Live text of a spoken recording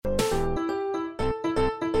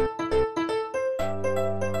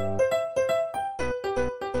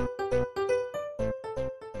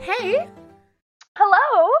Hey,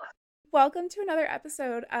 Hello, welcome to another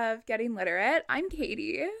episode of Getting Literate. I'm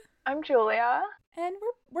Katie, I'm Julia. and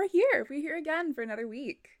we're here. We're here again for another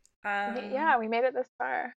week. Yeah, we made it this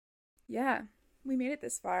far. Yeah, we made it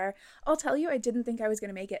this far. I'll tell you, I didn't think I was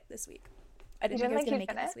gonna make it this week. I didn't think I was gonna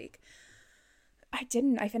make it this week. I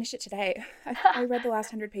didn't. I finished it today. I read the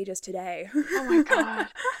last 100 pages today. Oh my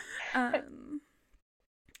god.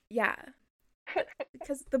 Yeah.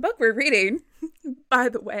 Because the book we're reading, by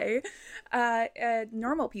the way,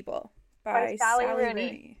 Normal People by Sally Sally Rooney.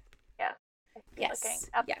 Rooney. Yes. Yes. Looking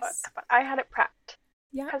at the Yes. book, but I had it prepped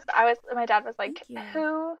Yeah. because my dad was like, Thank you.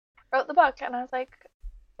 "Who wrote the book?" And I was like,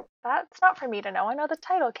 "That's not for me to know. I know the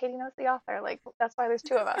title. Katie knows the author. Like, that's why there's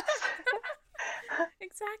two of us."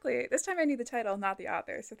 Exactly. This time I knew the title, not the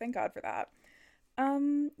author, so thank God for that.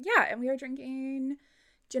 Yeah, and we are drinking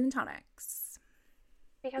gin and tonics.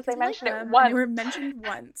 Because they mentioned like it them, once. and they were mentioned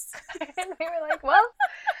once. And we were like, "Well,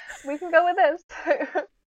 we can go with this.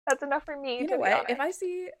 That's enough for me." You to know be what? honest. If I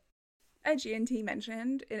see a G&T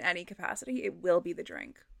mentioned in any capacity, it will be the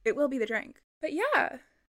drink. It will be the drink. But yeah,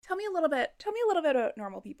 tell me a little bit about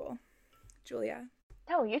Normal People, Julia.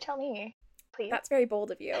 No, you tell me, please. That's very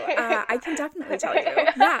bold of you. I can definitely tell you.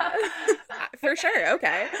 Yeah, for sure.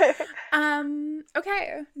 Okay.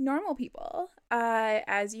 Okay. Normal People.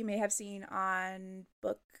 As you may have seen on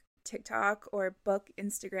book TikTok or book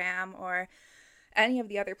Instagram or any of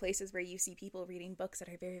the other places where you see people reading books that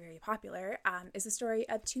are very, very popular, is a story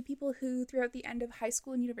of two people who, throughout the end of high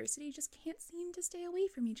school and university, just can't seem to stay away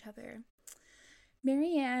from each other.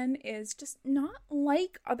 Marianne is just not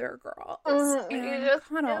like other girls, and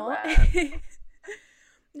Connell,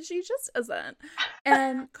 she just isn't.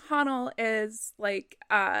 And Connell is like,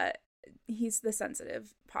 he's the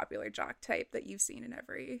sensitive, popular jock type that you've seen in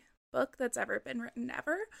every book that's ever been written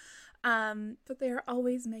ever. But they are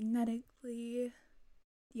always magnetically,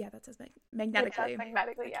 yeah, that says magnetically.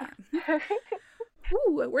 Magnetically, yeah.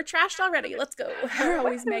 Ooh, we're trashed already. Let's go. We're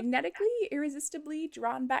always magnetically, irresistibly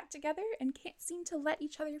drawn back together and can't seem to let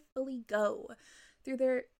each other fully go. Through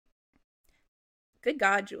their... Good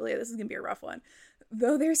God, Julia, this is going to be a rough one.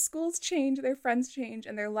 Though their schools change, their friends change,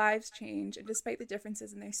 and their lives change, and despite the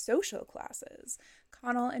differences in their social classes,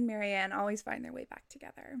 Connell and Marianne always find their way back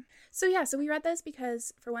together. So yeah, so we read this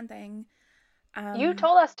because, for one thing... you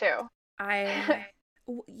told us to.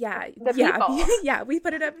 Yeah, people. Yeah, we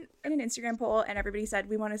put it up in an Instagram poll and everybody said,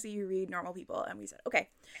 we want to see you read Normal People, and we said, okay.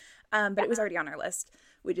 But it was already on our list.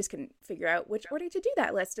 We just couldn't figure out which order to do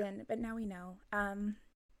that list in, but now we know.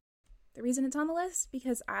 The reason it's on the list,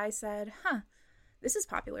 because I said, this is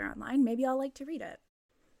popular online, maybe I'll like to read it.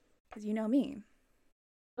 Because you know me.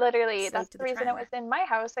 Literally, that's the reason it was in my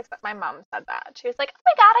house, except my mom said that. She was like, "Oh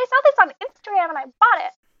my god, I saw this on Instagram and I bought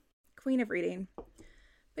it." Queen of reading.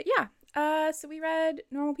 But yeah. So we read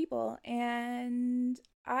Normal People, and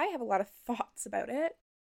I have a lot of thoughts about it.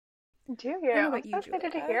 Do you? I'm so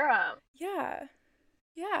excited to hear them.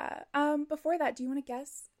 Yeah. Before that, do you want to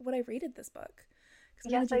guess what I rated this book?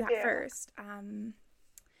 Because Yes, I'm going to do I that do. first.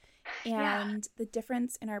 And the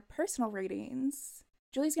difference in our personal ratings.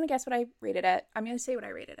 Julie's going to guess what I rated it. I'm going to say what I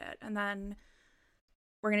rated it. And then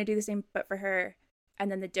we're going to do the same, but for her.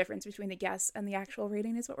 And then the difference between the guess and the actual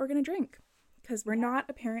rating is what we're going to drink. Because we're not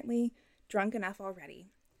apparently drunk enough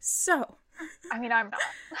already. So. I mean, I'm not.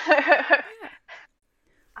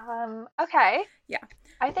 Yeah. Okay. Yeah.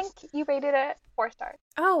 I think you rated it 4 stars.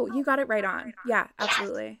 Oh, you got it right on. Yeah,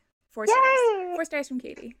 absolutely. 4 Yay! stars. 4 stars from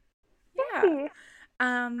Katie. Yeah. Yay!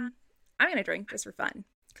 I'm going to drink just for fun.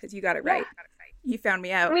 Because you got it right. You found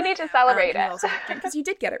me out. We need to celebrate it. Because you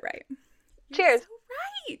did get it right. Cheers.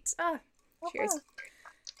 You're so right. Cheers.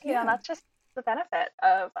 Yeah, that's just the benefit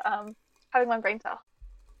of having one brain cell.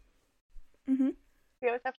 Mm-hmm. You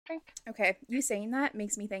always have to drink. Okay, you saying that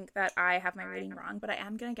makes me think that I have my rating wrong, but I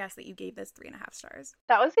am going to guess that you gave this 3.5 stars.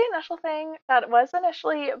 That was the initial thing. That was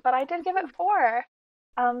initially, but I did give it 4.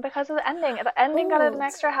 Because of the ending. The ending got an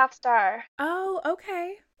extra half star. Oh,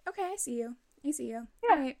 okay. Okay, I see you. Yeah.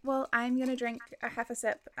 All right, well, I'm going to drink a half a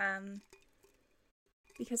sip,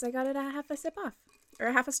 because I got it a half a sip off. Or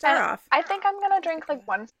a half a star off. I think I'm going to drink, like,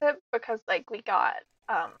 1 sip, because, like, we got,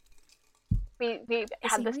 we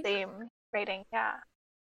had the same rating, yeah.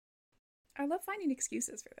 I love finding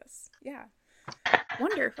excuses for this. Yeah.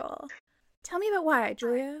 Wonderful. Tell me about why,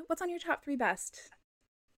 Julia. What's on your top 3 best?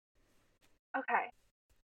 Okay.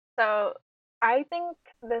 So, I think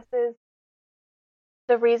this is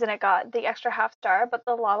the reason it got the extra half star, but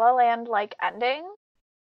the La La Land, like, ending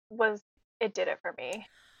it did it for me.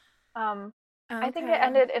 I think it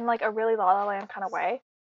ended in, like, a really La La Land kind of way.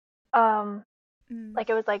 Like,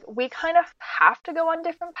 it was like, we kind of have to go on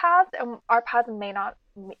different paths, and our paths may not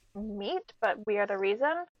meet, but we are the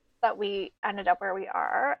reason that we ended up where we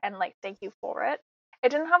are, and like thank you for it. It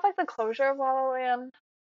didn't have like the closure of La La Land.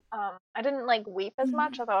 I didn't like weep as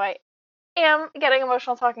much, Mm-hmm. although I am getting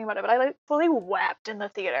emotional talking about it, but I like fully wept in the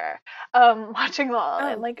theater watching La La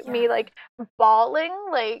Land. Oh, Like me yeah. like bawling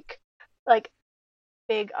like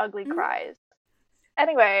big ugly Mm-hmm. cries.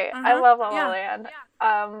 Anyway, I Uh-huh. love La La Yeah.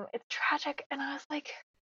 Land. It's tragic, and I was like,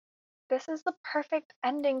 this is the perfect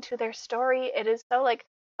ending to their story. It is so like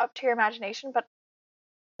up to your imagination, but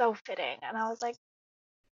so fitting. And I was like,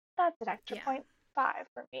 that's an extra Yeah. 0.5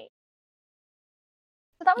 for me.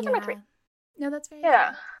 So that was number three. Yeah. No, that's very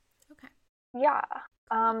Yeah, fair. Okay. yeah.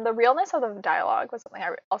 Cool. The realness of the dialogue was something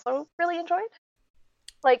I also really enjoyed.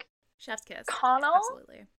 Like Chef's kiss. Connell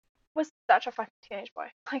Absolutely. was such a fucking teenage boy.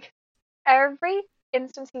 Like every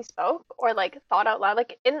instance he spoke or like thought out loud,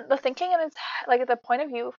 like in the thinking in his like the point of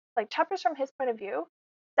view, like chapters from his point of view,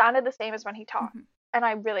 sounded the same as when he talked, Mm-hmm. and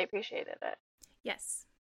I really appreciated it. Yes.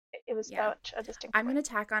 It was Yeah. such a distinct I'm voice. going to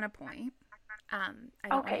tack on a point. I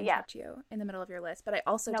don't want to Okay, yeah. interrupt you in the middle of your list, but I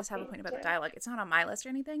also No, just have a please point about do. the dialogue. It's not on my list or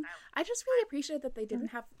anything. I just really appreciated that they didn't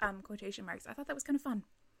have quotation marks. I thought that was kind of fun.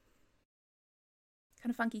 Kind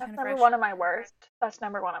of funky, That's kind of number fresh. one of my worst. That's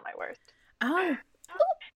number one of my worst. Oh. Oh,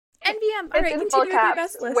 NVM. All It's right, in full continue with your caps.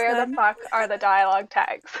 best list Where the then. fuck are the dialogue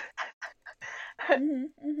tags? Mm-hmm,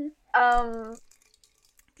 mm-hmm. um,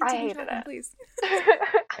 I Continue hated talking, please. it.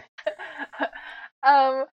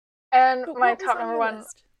 um, and But my what was top on number your one,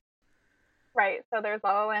 list? right? So there's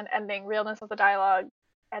La La Land ending, realness of the dialogue,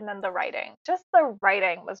 and then the writing. Just the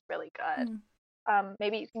writing was really good. Mm,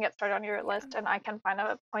 Maybe you can get started on your yeah. list, and I can find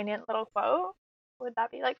a poignant little quote. Would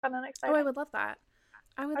that be like fun and Oh, I exciting? would love that.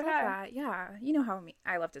 I would love Okay. that. Yeah. You know how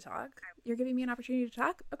I love to talk. You're giving me an opportunity to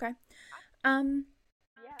talk? Okay. Um,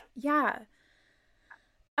 Yeah. yeah.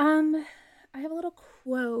 Um, I have a little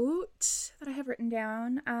quote that I have written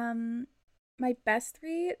down. My best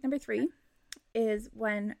three, number three, is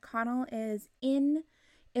when Connell is in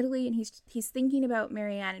Italy and he's thinking about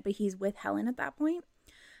Marianne, but he's with Helen at that point.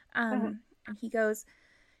 Mhm. And he goes,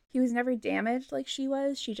 he was never damaged like she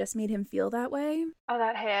was. She just made him feel that way. Oh,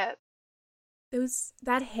 that hit.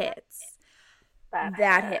 That hits. That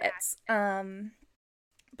That hit. hits.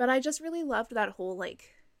 But I just really loved that whole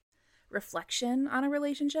like reflection on a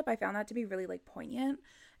relationship. I found that to be really like poignant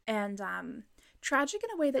and tragic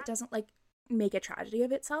in a way that doesn't like make a tragedy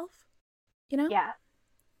of itself, you know? Yeah.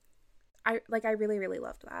 I really really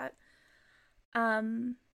loved that.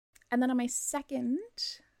 And then on my second,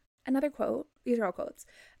 another quote. These are all quotes.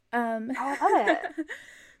 Oh, I love it.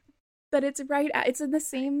 But it's it's in the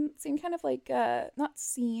same kind of like not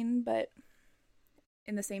scene, but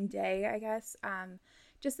in the same day, I guess.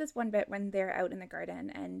 Just this one bit when they're out in the garden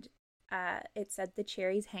and it said the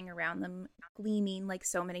cherries hang around them gleaming like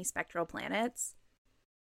so many spectral planets.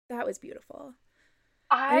 That was beautiful.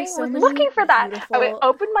 I There's so was many looking for that. I beautiful.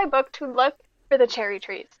 opened my book to look for the cherry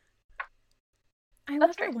trees. I Let's love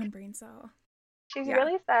our drink. one brain cell. She's Yeah.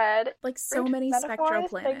 really said Like so fruit many spectral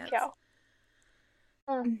metaphors. Thank planets. you.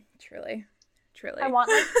 Truly. Truly. I want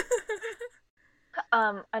like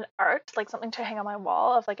an art, like something to hang on my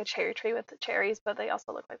wall of like a cherry tree with the cherries, but they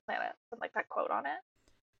also look like planets with like that quote on it.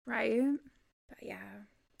 Right. But yeah.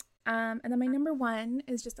 And then my number one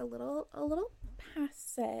is just a little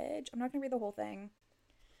passage. I'm not gonna read the whole thing.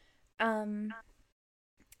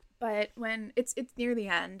 But when it's near the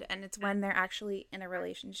end and it's when they're actually in a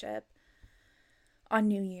relationship on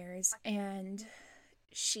New Year's and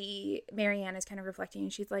Marianne is kind of reflecting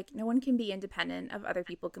and she's like, no one can be independent of other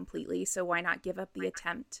people completely, so why not give up the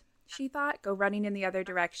attempt? She thought, go running in the other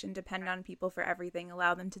direction, depend on people for everything,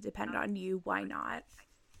 allow them to depend on you, why not?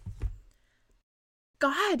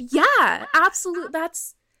 God, yeah, absolute.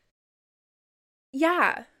 That's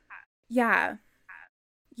yeah, yeah,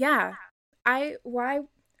 yeah. Why?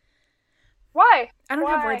 Why? I don't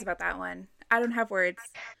have Why? words about that one. I don't have words.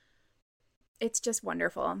 It's just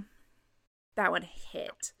wonderful. That one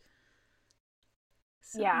hit.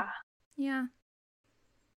 So, Yeah. yeah,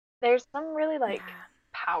 There's some really like yeah.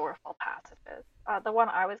 powerful passages. The one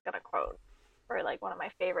I was gonna quote, or like one of my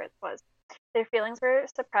favorites, was their feelings were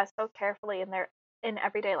suppressed so carefully in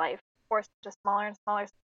everyday life, forced into smaller and smaller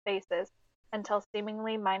spaces until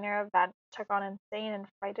seemingly minor events took on insane and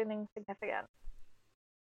frightening significance.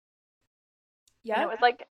 And it Yep. was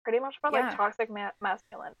like pretty much about like Yeah. toxic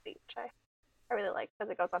masculinity, which I really like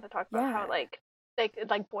because it goes on to talk about how Yeah. like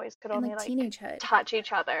like boys could And only like like teenagehood. touch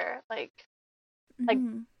each other like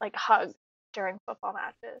Hmm. hug during football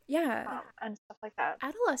matches, Yeah. and stuff like that.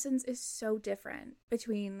 Adolescence is so different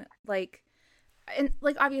between like and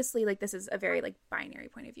like obviously like this is a very like binary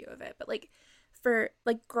point of view of it, but like for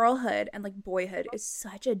like girlhood and like boyhood is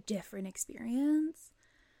such a different experience.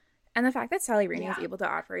 And the fact that Sally Rooney is able to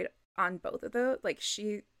operate on both of those, like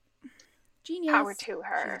genius. Power to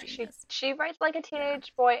her. She writes like a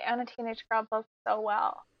teenage boy and a teenage girl both so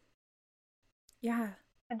well. Yeah.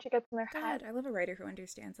 And she gets in their head. I love a writer who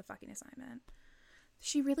understands the fucking assignment.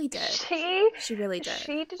 She really did. She really did.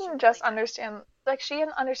 She didn't just understand, like, she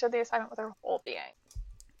understood the assignment with her whole being.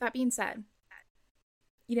 That being said,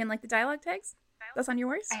 you didn't like the dialogue tags? That's on your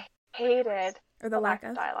worst? I hated or the lack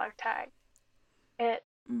of dialogue tag. It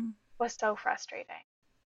was so frustrating.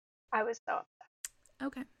 I was so upset.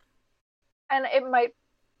 Okay. And it might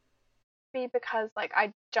be because, like,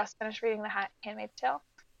 I just finished reading The Handmaid's Tale,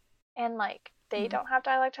 and, like, they don't have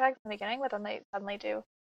dialogue tags in the beginning, but then they suddenly do,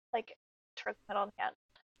 like, towards the middle and the end.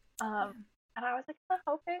 And I was, like,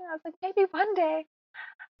 hoping, I was like, maybe one day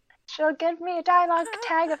she'll give me a dialogue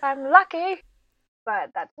tag if I'm lucky.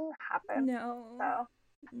 But that didn't happen. No. So,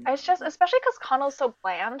 it's just, especially because Connell's so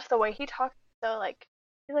bland, the way he talks, so, like,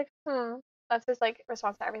 he's like, that's his, like,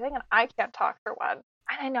 response to everything, and I can't talk for one.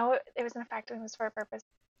 And I know it was an effect and it was for a purpose,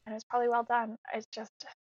 and it was probably well done. It's just,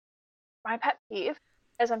 my pet peeve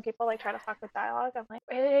is when people, like, try to fuck with dialogue. I'm like,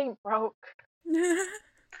 it ain't broke.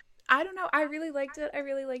 I don't know. I really liked it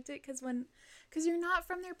because you're not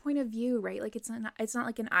from their point of view, right? Like, it's not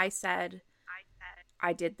like an I said,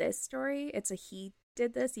 I did this story. It's a he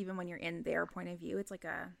did this, even when you're in their point of view. It's like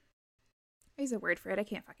there's a word for it. I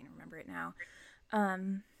can't fucking remember it now.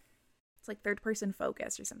 It's like third person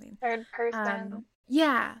focus or something. Third person.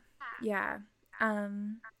 Yeah.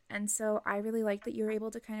 And so I really like that you were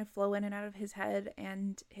able to kind of flow in and out of his head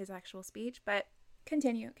and his actual speech. But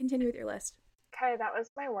continue with your list. Okay, that was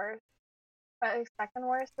my worst. My second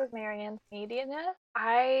worst was Marianne's neediness.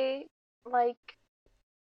 I like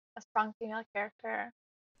a strong female character.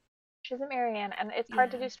 She's a Marianne, and it's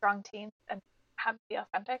hard to do strong teams and have be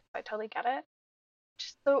authentic, so I totally get it.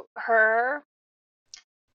 Just her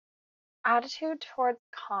attitude towards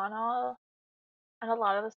Connell and a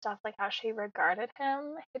lot of the stuff, like how she regarded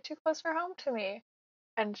him, hit too close for home to me.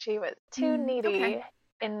 And she was too needy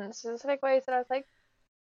in specific ways that I was like,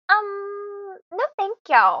 no thank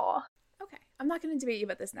you. Okay, I'm not going to debate you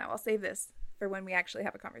about this now. I'll save this for when we actually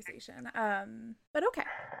have a conversation. But okay,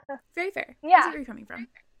 very fair. Yeah. I see where you're coming from.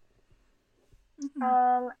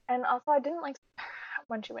 And also I didn't like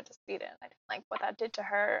when she went to Sweden. I didn't like what that did to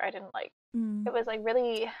her. I didn't like it was like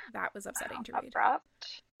really that was upsetting to read.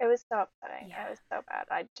 Abrupt. It was so upsetting. Yeah. It was so bad.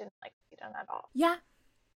 I didn't like Sweden at all. Yeah.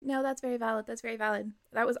 No, that's very valid.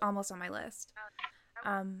 That was almost on my list.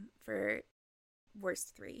 For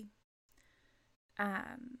worst 3.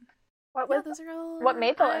 Those are all. What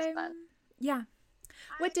made the list then? Yeah.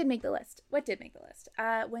 What did make the list?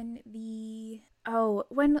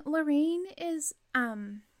 When Lorraine is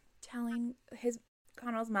telling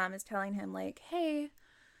Connell's mom is telling him, like, hey,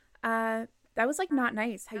 that was, like, not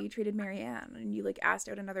nice how you treated Marianne, and you, like, asked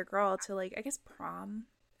out another girl to, like, I guess prom.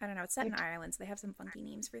 I don't know, it's set in Ireland, so they have some funky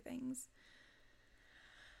names for things.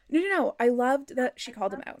 No, I loved that she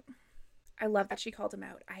called him out.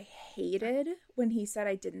 I hated when he said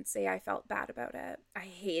I didn't say I felt bad about it. I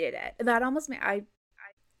hated it. That almost made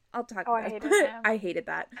I'll talk about it. I hated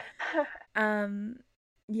that.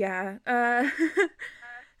 Yeah.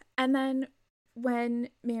 And then when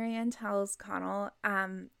Marianne tells Connell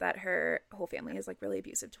that her whole family is, like, really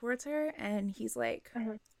abusive towards her, and he's like,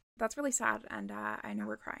 that's really sad, and I know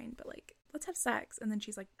we're crying, but, like, let's have sex. And then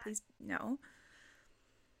she's like, please, no.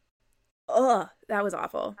 Ugh, that was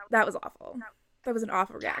awful. That was an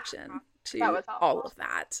awful reaction to all of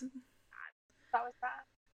that. That was bad.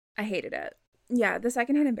 I hated it. Yeah, the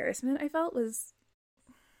secondhand embarrassment I felt was,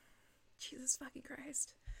 Jesus fucking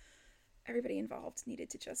Christ. Everybody involved needed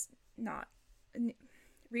to just not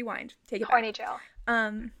rewind. Take it back. Horny jail.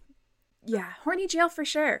 Yeah, horny jail for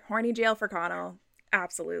sure. Horny jail for Connell.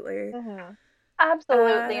 Absolutely.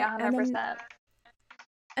 Absolutely, 100%.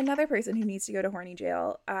 Another person who needs to go to horny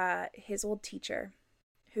jail, his old teacher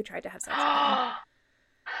who tried to have sex with him.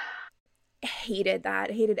 Hated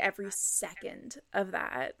that. Hated every second of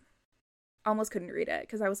that. Almost couldn't read it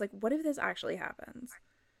because I was like, what if this actually happens?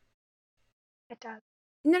 It does.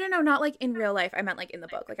 No, not like in real life. I meant like in the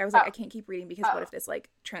book. Like I was like, I can't keep reading because what if this like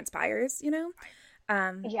transpires, you know?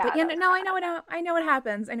 Yeah. But yeah, no, I know what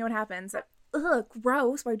happens. Ugh,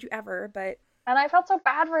 gross. Why'd you ever? But. And I felt so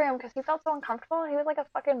bad for him because he felt so uncomfortable. He was like a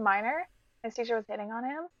fucking minor. His teacher was hitting on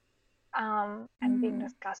him, and being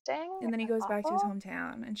disgusting. And then he goes back to his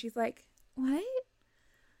hometown, and she's like, "What?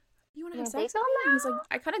 You want to have sex with me?" And he's like,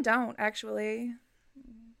 "I kind of don't, actually."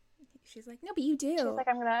 She's like, "No, but you do." She's like,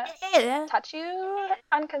 "I'm gonna touch you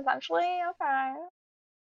unconsensually." Okay.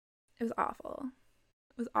 It was awful.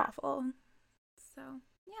 It was awful. So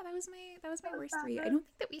yeah, that was my worst three. I don't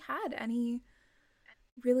think that we had any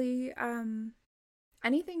really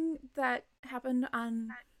anything that happened on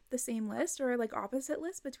the same list or like opposite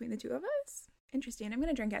list between the two of us. Interesting. I'm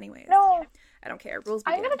gonna drink anyways. No, I don't care. Rules.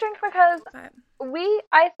 I'm gonna drink because but...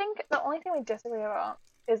 I think the only thing we disagree about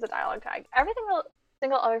is the dialogue tag. Everything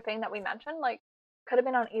single other thing that we mentioned like could have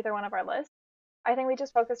been on either one of our lists. I think we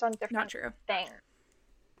just focused on different things.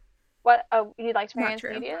 What you liked Marianne's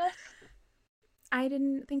neediness? I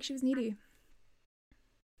didn't think she was needy.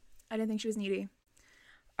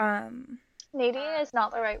 Needy is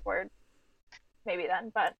not the right word. Maybe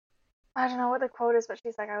then, but I don't know what the quote is, but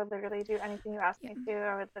she's like, I would literally do anything you asked me to.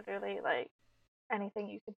 I would literally, like, anything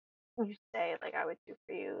you say, like, I would do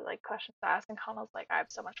for you. Like, questions to ask. And Connell's like, I have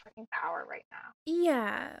so much fucking power right now.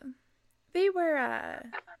 Yeah. They were,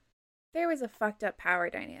 there was a fucked up power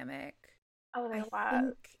dynamic. Oh, there was. I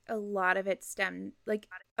think a lot of it stemmed, like,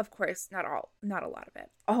 of course, not a lot of it.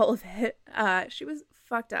 All of it. She was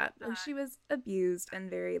fucked up. Like, she was abused and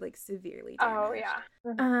very, like, severely damaged. Oh, yeah.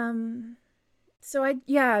 Mm-hmm. So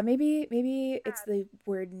maybe it's the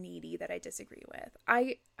word needy that I disagree with.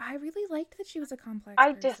 I really liked that she was a complex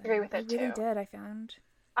person. Disagree with it too. I really did. I found.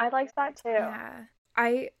 I liked that too. Yeah.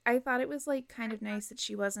 I thought it was like kind of nice that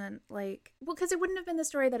she wasn't like, well, because it wouldn't have been the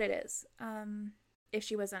story that it is if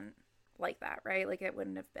she wasn't like that, right? Like it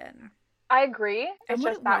wouldn't have been. I agree. It's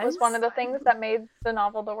just that was one of the things that made the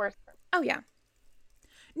novel the worst. Oh yeah.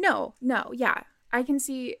 No, yeah. I can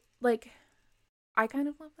see like. I kind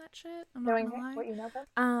of love that shit. I'm not gonna lie. What you know about?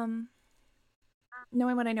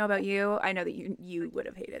 Knowing what I know about you, I know that you would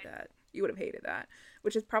have hated that. You would have hated that,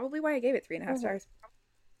 which is probably why I gave it 3.5 stars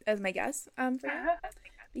as my guess for you,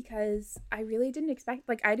 because I really didn't expect.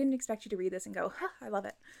 Like, I didn't expect you to read this and go, I love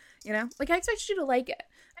it. You know, like I expected you to like it,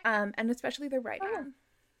 and especially the writing. Oh.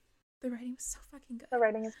 The writing was so fucking good. The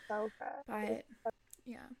writing is so good. But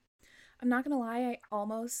yeah, I'm not gonna lie. I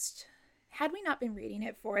almost. Had we not been reading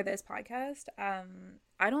it for this podcast,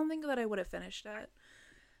 I don't think that I would have finished it.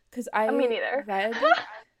 Because me neither.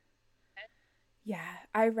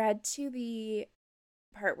 I read to the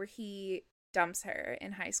part where he dumps her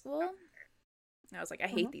in high school. And I was like, I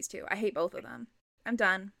hate these two. I hate both of them. I'm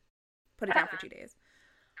done. Put it down for 2 days.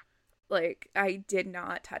 Like, I did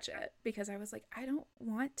not touch it because I was like, I don't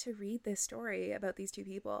want to read this story about these two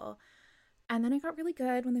people. And then it got really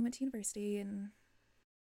good when they went to university and...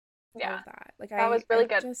 Yeah, that. Like, that was really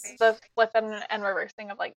good. The flip and reversing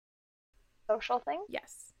of like social things.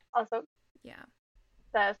 Yes. Also, yeah,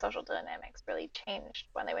 the social dynamics really changed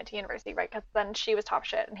when they went to university, right? Because then she was top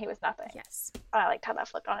shit and he was nothing. Yes. And I liked how that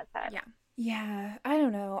flipped on its head. Yeah. I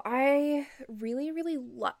don't know. I really, really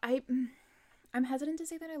I'm hesitant to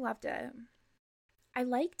say that I loved it. I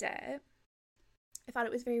liked it. I thought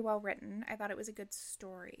it was very well written. I thought it was a good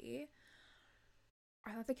story.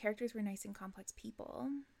 I thought the characters were nice and complex people.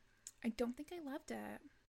 I don't think I loved it.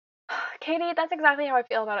 Katie, that's exactly how I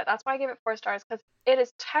feel about it. That's why I gave it 4 stars, because it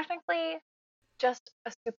is technically just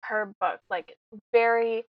a superb book. Like,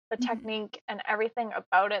 the technique and everything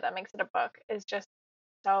about it that makes it a book is just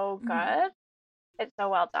so good. It's so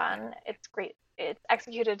well done. It's great. It's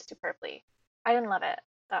executed superbly. I didn't love it,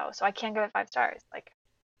 though, so I can't give it 5 stars. Like,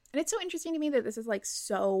 and it's so interesting to me that this is, like,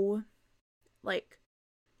 so, like,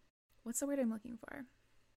 what's the word I'm looking for?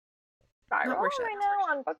 Viral right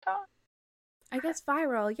now on BookTok? I guess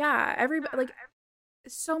viral, yeah. Everybody, like,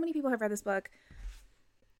 so many people have read this book.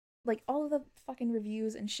 Like, all of the fucking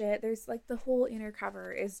reviews and shit. There's, like, the whole inner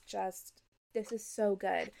cover is just, this is so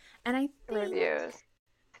good. And I think... Reviews.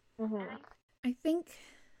 I think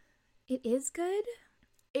it is good.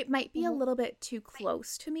 It might be a little bit too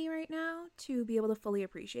close to me right now to be able to fully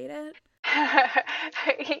appreciate it.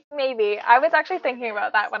 Maybe. I was actually thinking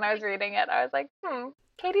about that when I was reading it. I was like,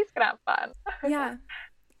 Katie's gonna have fun. Yeah.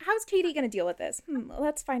 How's Katie gonna deal with this?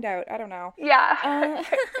 Let's find out. I don't know. Yeah.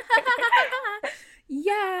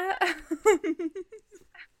 Yeah.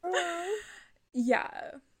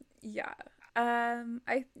 Yeah.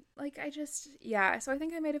 So I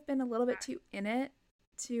think I might have been a little bit too in it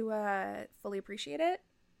to fully appreciate it.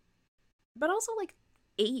 But also, like,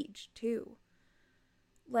 age, too.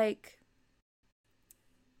 Like,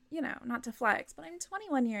 you know, not to flex, but I'm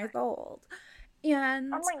 21 years old.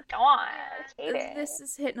 And oh my god, this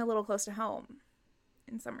is hitting a little close to home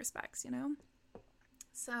in some respects, you know?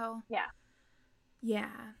 So, yeah.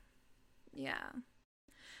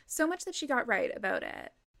 So much that she got right about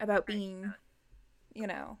it, about being, you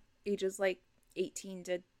know, ages like 18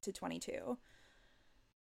 to 22.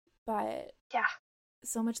 But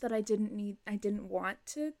so much that I didn't want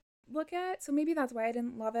to look at. So maybe that's why I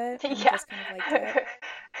didn't love it. I just kind of liked it.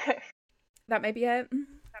 That might be it.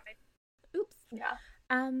 Oops. Yeah.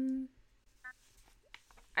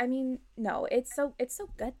 I mean, no, it's so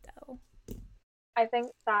good though. I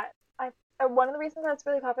think that one of the reasons that it's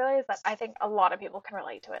really popular is that I think a lot of people can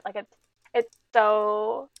relate to it. Like it's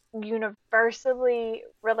so universally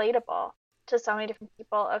relatable to so many different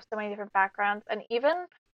people of so many different backgrounds, and even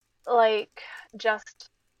like just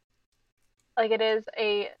like it is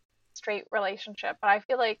a straight relationship, but I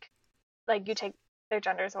feel like you take their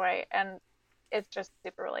genders away and it's just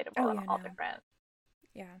super relatable Oh and yeah, all no. different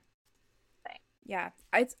Yeah. things. Yeah.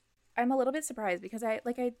 I'm a little bit surprised because I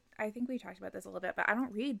think we talked about this a little bit, but I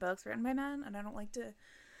don't read books written by men, and I don't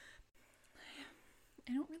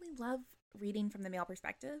really love reading from the male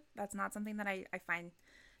perspective. That's not something that I find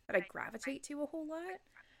that I gravitate to a whole lot.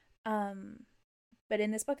 But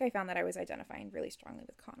in this book I found that I was identifying really strongly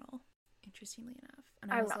with Connell, interestingly enough.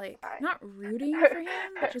 And I was like not rooting for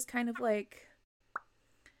him, but just kind of like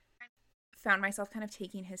found myself kind of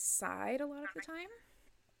taking his side a lot of the time.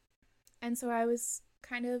 And so I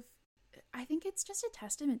think it's just a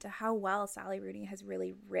testament to how well Sally Rooney has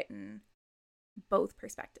really written both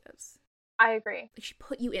perspectives. I agree. Like she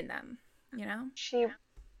put you in them, you know?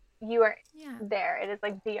 You are there. It is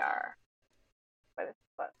like VR. But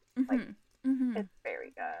like it's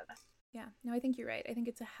very good. Yeah. No, I think you're right. I think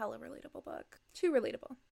it's a hella relatable book. Too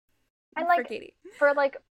relatable. And like for Katie. For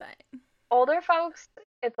like but older folks,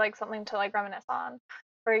 it's like something to like reminisce on.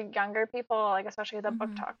 For younger people, like especially the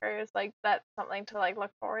book talkers, like that's something to like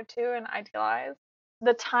look forward to and idealize.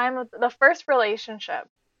 The time of the first relationship,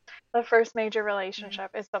 the first major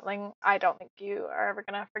relationship is something I don't think you are ever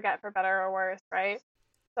gonna forget for better or worse, right?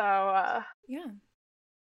 So yeah,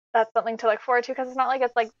 that's something to look forward to because it's not like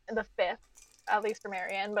it's like the fifth, at least for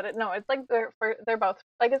Marianne, but it's like they're both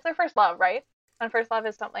like it's their first love, right? And first love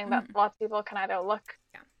is something that lots of people can either look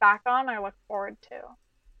back on or look forward to.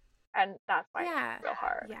 And that's why it's real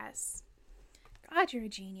hard. Yes. God, you're a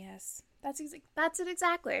genius. That's it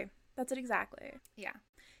exactly. That's it exactly. Yeah.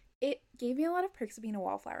 It gave me a lot of Perks of Being a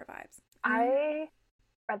Wallflower vibes. I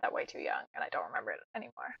read that way too young, and I don't remember it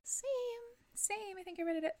anymore. Same. I think I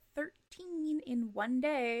read it at 13 in one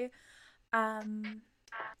day. I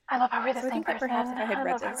love how we're the same person. Perhaps if I had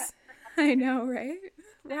read this. I know, right?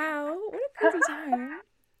 Wow, what a crazy time.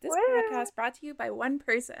 This podcast brought to you by one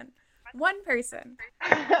person. One person.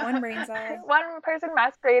 One brain cell. One person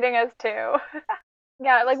masquerading as two.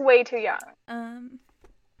 Yeah, like way too young.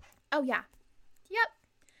 Oh yeah.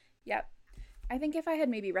 Yep. I think if I had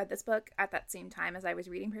maybe read this book at that same time as I was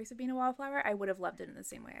reading Perks of Being a Wallflower, I would have loved it in the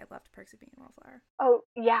same way I loved Perks of Being a Wallflower. Oh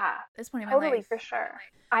yeah. At this point in my life. Totally, for sure.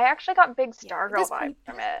 I actually got big Stargirl vibes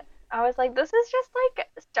from it. I was like, this is just like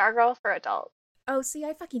Stargirl for adults. Oh, see,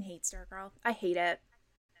 I fucking hate Stargirl. I hate it.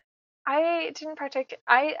 I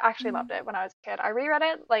actually loved it when I was a kid. I reread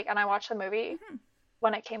it, like, and I watched the movie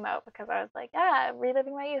when it came out because I was like, yeah,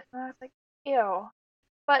 reliving my youth. And I was like, ew.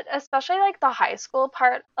 But especially, like, the high school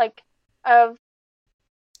part, like, of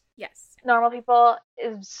Normal People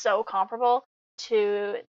is so comparable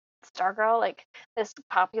to Stargirl. Like, this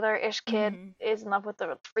popular-ish kid is in love with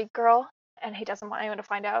the freak girl, and he doesn't want anyone to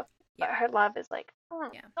find out. But her love is, like,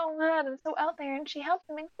 so mad and so out there, and she helps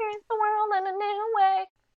him experience the world in a new way.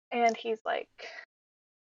 And he's like,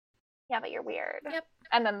 yeah, but you're weird. Yep.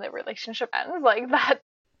 And then the relationship ends like that.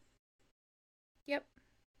 Yep.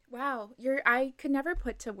 Wow. I could never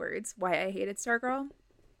put to words why I hated Stargirl.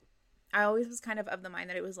 I always was kind of the mind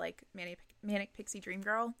that it was like Manic Pixie Dream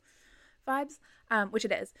Girl vibes, which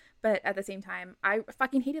it is. But at the same time, I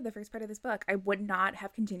fucking hated the first part of this book. I would not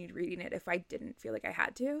have continued reading it if I didn't feel like I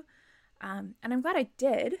had to. And I'm glad I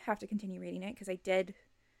did have to continue reading it because I did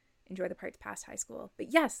enjoy the parts past high school.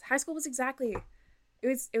 But yes, high school was exactly, it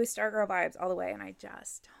was Stargirl vibes all the way, and I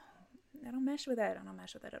don't mesh with it. I don't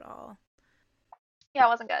mesh with it at all. Yeah, it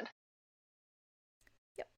wasn't good.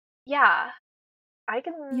 Yep. Yeah.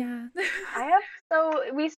 So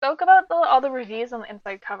we spoke about all the reviews on the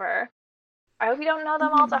inside cover. I hope you don't know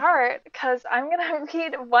them all to heart, because I'm going to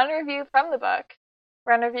read one review from the book,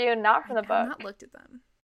 one review not from the book. I have not looked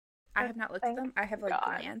at them. I have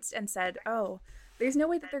glanced and said, oh, there's no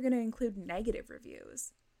way that they're going to include negative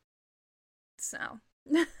reviews. So.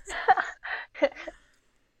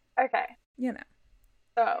 Okay. You know.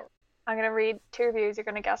 So, I'm going to read 2 reviews. You're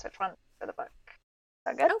going to guess which one for the book.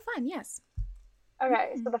 Sound good? Oh, fun. Yes.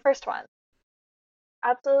 Okay, so the first one.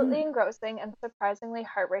 Absolutely engrossing and surprisingly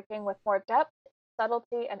heartbreaking, with more depth,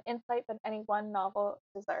 subtlety, and insight than any one novel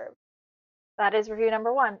deserves. That is review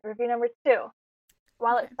number 1. Review number 2.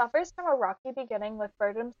 While it suffers from a rocky beginning with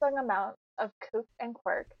burdensome amounts of kook and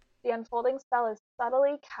quirk, the unfolding spell is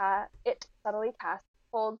subtly cast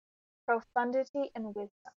holds profundity and wisdom.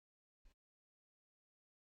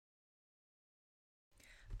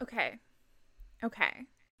 Okay.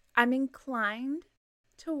 I'm inclined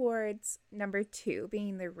towards number 2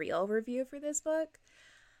 being the real review for this book,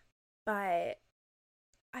 but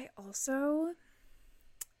I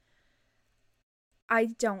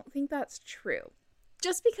don't think that's true.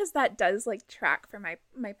 Just because that does like track from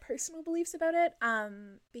my personal beliefs about it.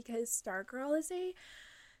 Because Stargirl is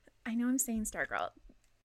I know I'm saying Stargirl.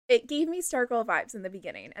 It gave me Stargirl vibes in the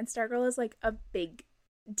beginning, and Stargirl is like a big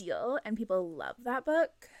deal and people love that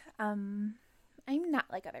book. I'm not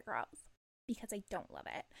like other girls because I don't love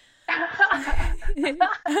it.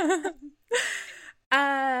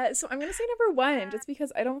 So I'm gonna say number 1 just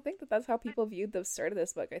because I don't think that that's how people viewed the start of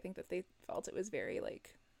this book. I think that they felt it was very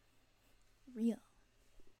like real,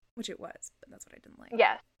 which it was, but that's what I didn't like.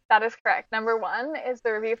 Yes, that is correct. Number 1 is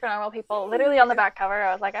the review for normal people. Literally on the back cover,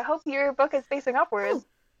 I was like, I hope your book is facing upwards.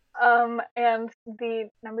 And the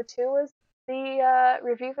number 2 was the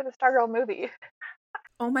review for the Stargirl movie.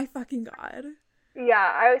 Oh my fucking god. Yeah,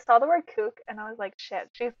 I saw the word kook and I was like, shit,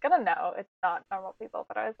 she's gonna know it's not normal people.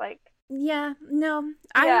 But I was like, yeah, no.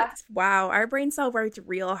 Wow, our brain cell worked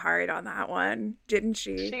real hard on that one, didn't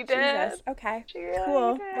she? She did. Jesus. Okay, she really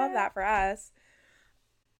cool. did. Love that for us.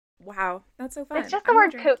 Wow, that's so fun. It's just the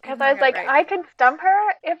word kook because I was like, right. I could stump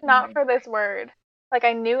her if not for this word. Like,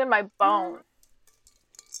 I knew in my bones.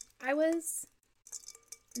 I was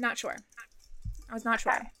not sure. I was not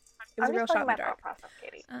sure. It was a real shot in the dark. Process,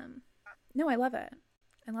 Katie. No, I love it.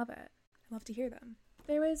 I love to hear them.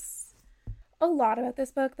 There was a lot about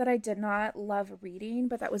this book that I did not love reading,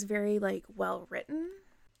 but that was very like well written.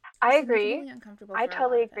 I agree. I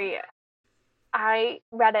totally agree. I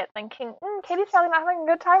read it thinking, Katie's probably not having a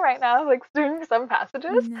good time right now, like doing some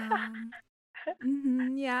passages. No.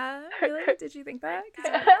 Yeah. Really? Did you think that? Because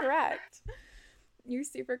you're correct. You're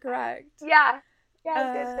super correct. Yeah. Yeah,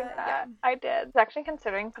 I did think that. Yeah. I did. I was actually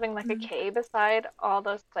considering putting like a K beside all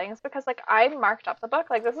those things because like I marked up the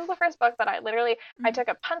book. Like this is the first book that I literally I took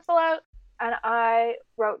a pencil out and I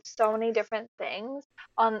wrote so many different things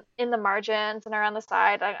in the margins and around the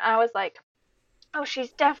side. And I was like, oh,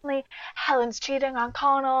 she's definitely Helen's cheating on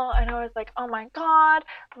Connell, and I was like, oh my god,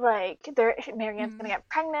 like Marianne's gonna get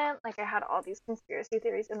pregnant. Like I had all these conspiracy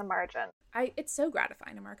theories in the margin. It's so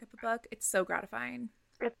gratifying to mark up a book. It's so gratifying.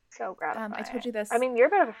 It's so gratifying. I told you this. I mean, you're a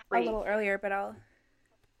bit of a freak. A little earlier, but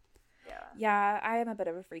Yeah, I am a bit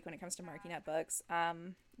of a freak when it comes to marking up books.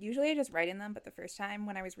 Usually I just write in them, but the first time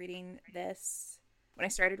when I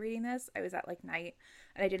started reading this, I was at like night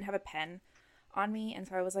and I didn't have a pen on me, and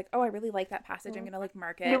so I was like, oh, I really like that passage. I'm gonna like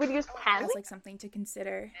mark it. You would use pen? As like something to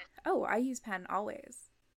consider. Oh, I use pen always.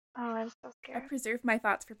 Oh, I'm so scared. I preserve my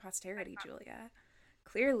thoughts for posterity, Julia.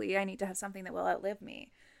 Clearly, I need to have something that will outlive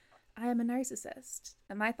me. I am a narcissist,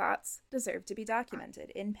 and my thoughts deserve to be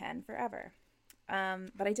documented in pen forever.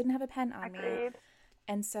 But I didn't have a pen on me,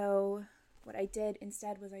 and so what I did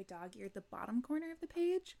instead was I dog-eared the bottom corner of the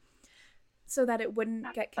page so that it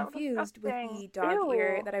wouldn't get confused with the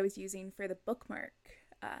dog-ear that I was using for the bookmark.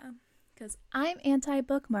 Because I'm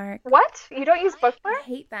anti-bookmark. What? You don't use bookmark? I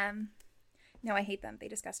hate them. No, I hate them. They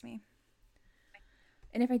disgust me.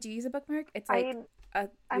 And if I do use a bookmark, it's like a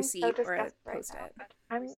receipt or a post-it.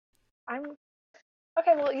 I'm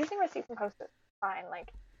okay. Well, using receipts and post-its is fine.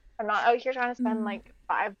 Like, I'm not out here trying to spend like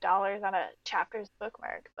 $5 on a chapter's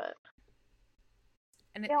bookmark, but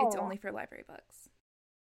it's only for library books.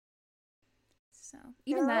 So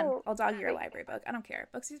even then, I'll dog your library book. I don't care.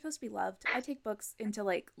 Books are supposed to be loved. I take books into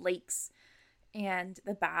like lakes and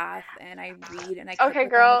the bath, and I read and I cook with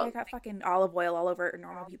girl. Them. Like, I got fucking olive oil all over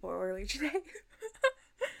normal people earlier today.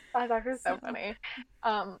 That's actually so funny.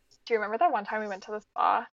 Do you remember that one time we went to the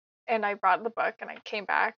spa and I brought the book and I came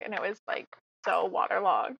back and it was like so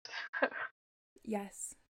waterlogged?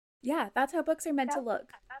 Yes. Yeah, that's how books are meant to look.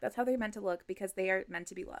 That's how they're meant to look because they are meant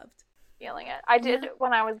to be loved. Feeling it. I did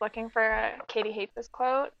when I was looking for a Katie Hates This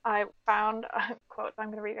quote. I found a quote I'm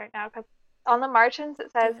going to read right now because on the margins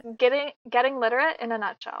it says getting literate in a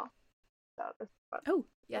nutshell. So this is what,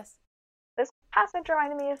 yes. This passage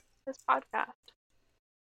reminded me of this podcast.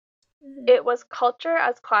 It was culture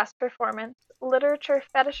as class performance, literature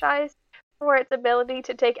fetishized for its ability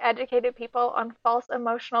to take educated people on false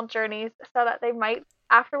emotional journeys so that they might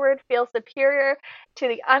afterward feel superior to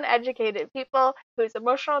the uneducated people whose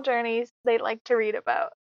emotional journeys they like to read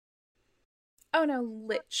about. Oh no,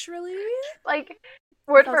 literally? Like,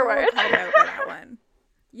 word for word. Called out by that one.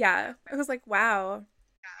 Yeah, I was like, wow.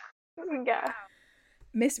 Yeah.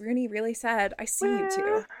 Miss Rooney really said, I see you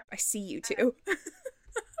too. I see you too.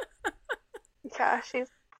 Yeah, she's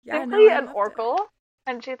simply an oracle.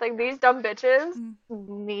 And she's like, these dumb bitches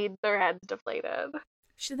Mm. need their heads deflated.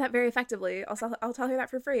 She did that very effectively. I'll tell her that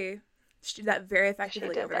for free. She did that very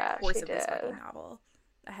effectively over the course of this fucking novel.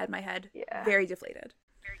 I had my head very deflated.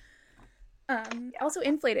 Also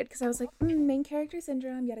inflated, because I was like, main character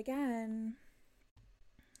syndrome yet again.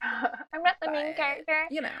 I'm not the main character.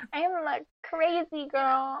 You know. I am the crazy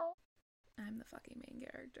girl. I'm the fucking main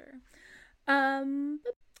character. Do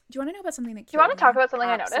you want to know about something that killed me? Do you want to talk about something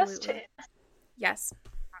Absolutely. I noticed? Yes.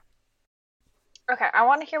 Okay, I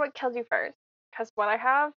want to hear what killed you first, because what I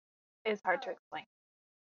have is hard to explain.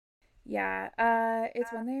 Yeah,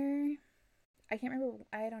 it's when they're... I can't remember...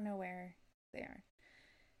 I don't know where they are.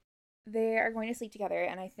 They are going to sleep together,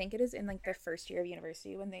 and I think it is in, like, their first year of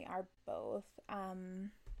university when they are both,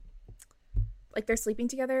 like, they're sleeping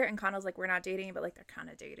together, and Connell's like, we're not dating, but, like, they're kind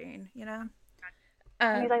of dating, you know?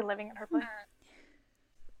 And he's, like, living in her place.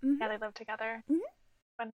 Mm-hmm. Yeah, they live together. Mm-hmm.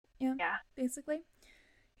 Yeah, basically.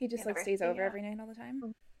 He just, like, stays over every night all the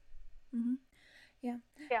time. Mm-hmm. Yeah.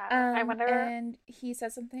 Yeah, I wonder... And he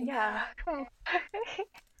says something. Yeah.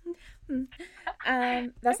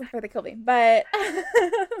 That's not for the kill me, but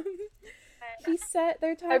he said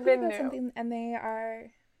they're talking about something, and they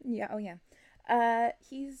are... Yeah, oh yeah.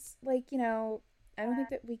 He's like, you know, I don't think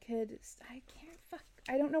that we could...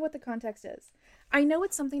 I don't know what the context is. I know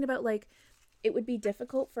it's something about, like, it would be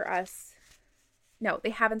difficult for us... No,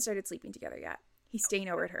 they haven't started sleeping together yet. He's staying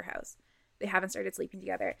over at her house. They haven't started sleeping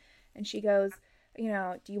together. And she goes, you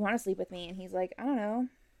know, do you want to sleep with me? And he's like, I don't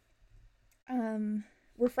know.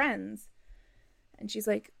 We're friends. And she's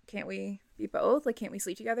like, can't we be both? Like, can't we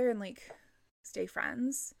sleep together and, like, stay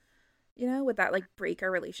friends? You know, would that, like, break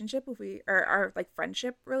our relationship if we... Or our, like,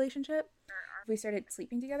 friendship relationship if we started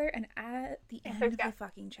sleeping together? And at the end of the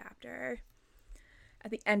fucking chapter...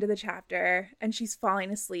 At the end of the chapter, and she's falling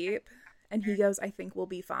asleep, and he goes, I think we'll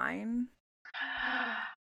be fine.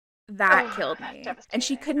 That killed me. And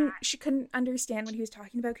she couldn't understand what he was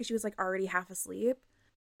talking about because she was, like, already half asleep.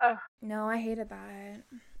 Oh. No, I hated that.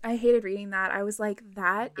 I hated reading that. I was like,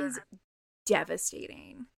 that is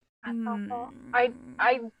devastating. That's awful.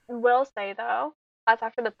 I will say, though, that's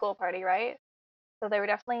after the pool party, right? So they were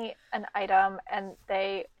definitely an item, and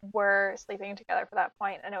they were sleeping together for that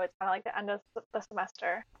point, and it was kind of like the end of the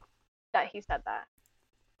semester that he said that.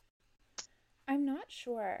 I'm not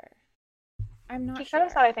sure. He kind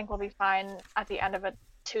of said, I think we'll be fine at the end of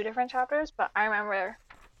two different chapters, but I remember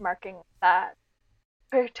marking that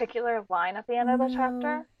particular line at the end of the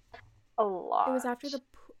chapter a lot. It was after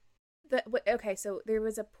okay, so there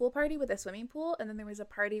was a pool party with a swimming pool, and then there was a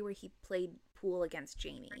party where he played pool against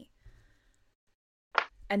Jamie.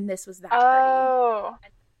 And this was that party. Oh.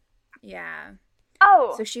 Yeah.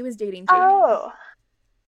 Oh. So she was dating Jamie. Oh.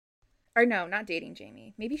 Or no, not dating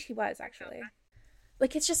Jamie. Maybe she was, actually.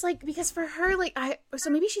 Like, it's just, like, because for her, like, so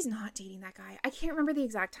maybe she's not dating that guy. I can't remember the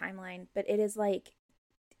exact timeline, but it is, like,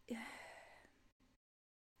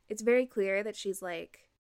 it's very clear that she's, like,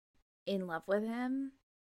 in love with him.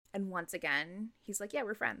 And once again, he's like, yeah,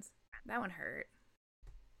 we're friends. That one hurt.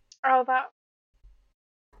 Oh, that...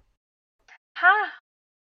 Huh.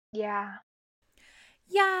 Yeah.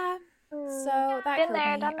 Yeah. So that killed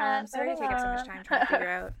me. Sorry to take up so much time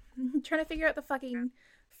trying to figure out the fucking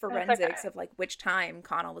forensics of, like, which time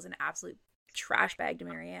Connell was an absolute trash bag to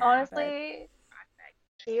Marianne. Honestly,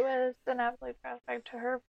 he was an absolute trash bag to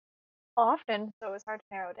her often, so it was hard to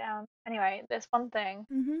narrow down. Anyway, this one thing.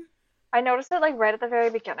 Mm-hmm. I noticed it, like, right at the very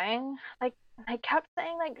beginning. Like, I kept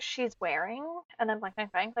saying, like, she's wearing, and then, like,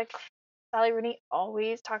 Sally Rooney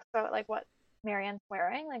always talks about, like, what Marianne's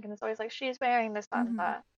wearing, like, and it's always like, she's wearing this, that, and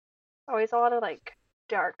that. Always a lot of, like,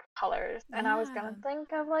 dark colors. And I was gonna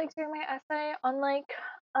think of, like, doing my essay on, like,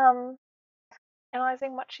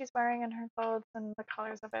 analyzing what she's wearing in her clothes and the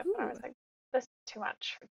colors of it, but I was like, this is too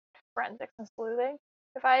much for forensics and sleuthing.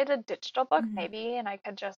 If I had a digital book, maybe, and I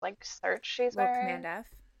could just, like, search she's wearing. Command F.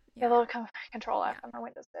 Yeah, little Control F on my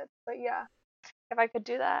Windows did. But yeah, if I could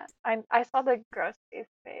do that. I saw the gross face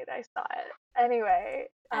made. I saw it. Anyway,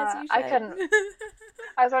 I couldn't.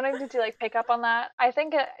 I was wanting to do, like, pick up on that. I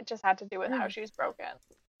think it just had to do with how she's broken.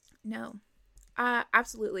 No.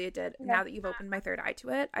 Absolutely it did. Yeah. Now that you've opened my third eye to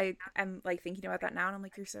it, I am, like, thinking about that now, and I'm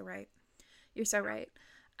like, you're so right. You're so right.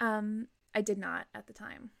 I did not at the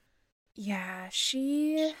time. Yeah,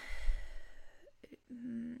 she's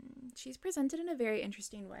presented in a very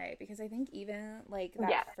interesting way, because I think even, like,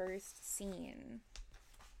 that first scene,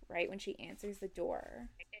 right, when she answers the door,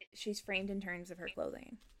 she's framed in terms of her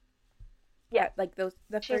clothing. Yeah, like the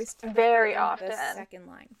very often the second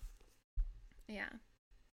line. Yeah,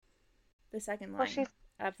 the second line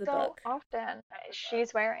of the book. Often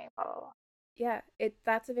she's wearing blah, blah, blah. Yeah,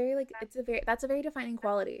 that's a very defining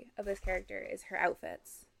quality of this character is her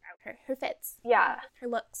outfits, her fits, Yeah. her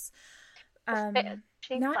looks. The fit.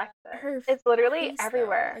 She Not flexes. her It's literally face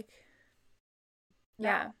everywhere. though.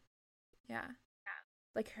 Like, No. yeah,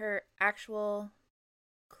 like her actual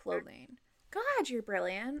clothing. God, you're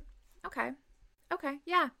brilliant. Okay,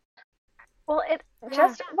 yeah. Well, it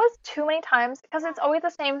just was too many times because it's always the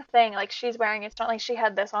same thing. Like she's wearing, it's not like she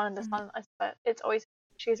had this on and this Mhm. on, but it's always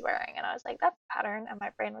she's wearing. And I was like, that's a pattern. And my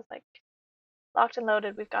brain was like, locked and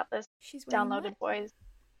loaded. We've got this She's wearing downloaded, what? boys.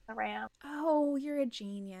 The RAM. Oh, you're a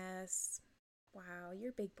genius. Wow,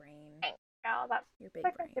 you're big brain. Yeah, that's You're big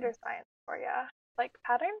like brain. computer science for you. Like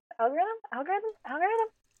patterns, algorithm.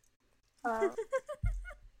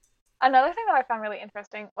 Another thing that I found really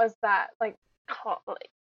interesting was that like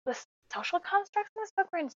the social constructs in this book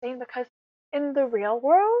were insane because in the real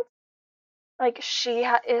world, like she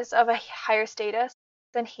is of a higher status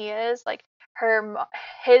than he is. Like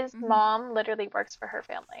his Mhm. mom literally works for her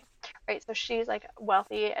family, right? So she's like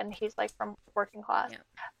wealthy and he's like from working class. Yeah.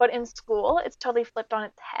 But in school, it's totally flipped on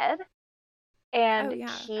its head, and Oh yeah.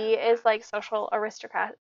 he is like social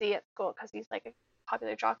aristocracy at school because he's like a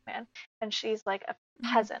popular jock man, and she's like a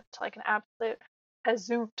Mhm. peasant, like an absolute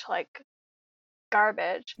peasant, like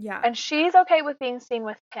garbage. Yeah. And she's okay with being seen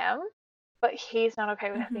with him, but he's not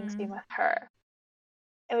okay with being seen Mhm. with her.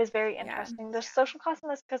 It was very Yeah. interesting. There's social class in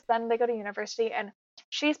this because then they go to university and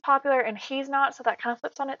she's popular and he's not, so that kind of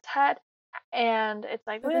flips on its head. And it's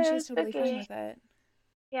like, But then woo, she's totally fine spooky. with it.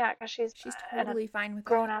 Yeah, because she's a Totally fine with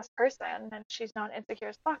grown it. ass person and she's not insecure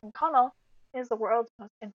as fuck. And Connell is the world's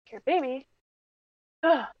most insecure baby.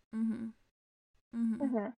 Ugh. Mhm.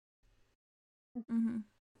 Mhm. Mhm.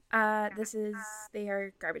 Mhm. They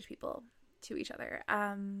are garbage people to each other.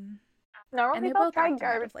 Normal And they're people both try acting out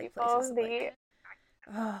garbage of like people. places of like,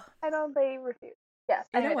 oh, I know they refuse. Yes.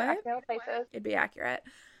 you know Anyway, they're what? acting out of places. It'd be accurate.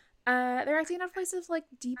 They're acting out of places of like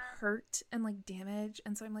deep hurt and like damage,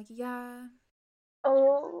 and so I'm like, yeah,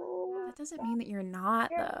 Oh. that doesn't mean that you're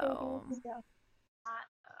not You're though. baby. Yeah.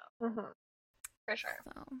 For sure.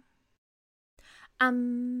 So,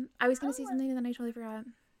 I was gonna say something and then I totally forgot.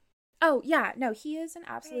 Oh yeah, no, he is an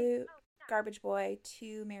absolute garbage boy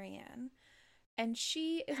to Marianne, and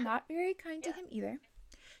she is not very kind to him either.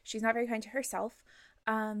 She's not very kind to herself,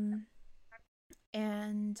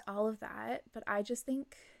 and all of that. But I just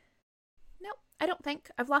think, no, I don't think.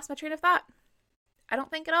 I've lost my train of thought. I don't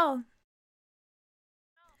think at all.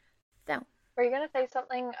 So, Were you gonna say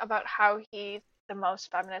something about how he's the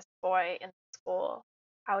most feminist boy in school?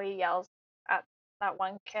 How he yells at that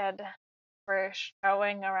one kid for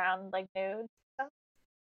showing around like nude stuff?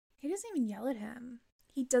 he doesn't even yell at him.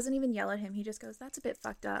 He doesn't even yell at him. He just goes, "That's a bit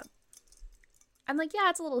fucked up." I'm like, yeah,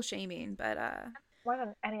 it's a little shaming, but More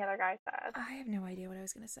than any other guy said. I have no idea what I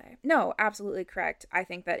was gonna say. No, absolutely correct. I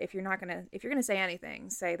think that if you're gonna say anything,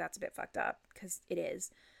 say that's a bit fucked up because it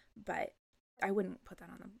is. But I wouldn't put that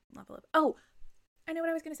on the level of. Oh, I know what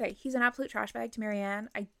I was gonna say. He's an absolute trash bag to Marianne.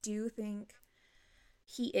 I do think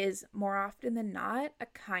he is more often than not a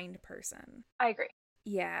kind person. I agree.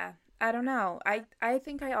 Yeah, I don't know. I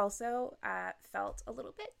think I also felt a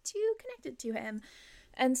little bit too connected to him.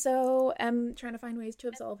 And so I'm trying to find ways to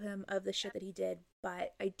absolve him of the shit that he did.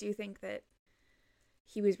 But I do think that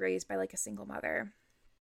he was raised by like a single mother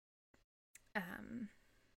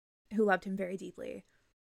who loved him very deeply.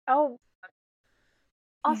 Oh,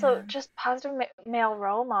 also, Yeah. just positive male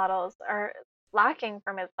role models are lacking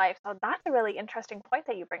from his life. So that's a really interesting point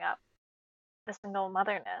that you bring up. The single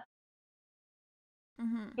motherness.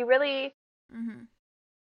 Mm-hmm. He really, Mm-hmm.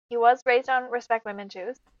 he was raised on respect women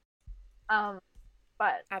Jews.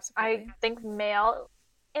 But Absolutely. I think male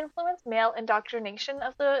influence, male indoctrination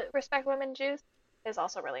of the respect women Jews is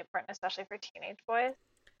also really important, especially for teenage boys.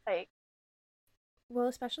 Like, Well,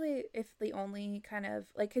 especially if the only kind of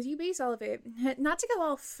like, because you base all of it, not to go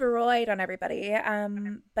all Freud on everybody,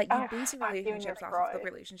 but you oh, base your fuck you and your relationships off of the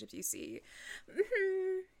Freud. relationships you see.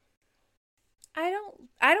 I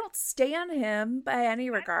don't stand him by any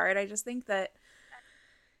regard. I just think that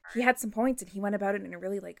he had some points and he went about it in a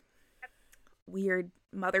really like weird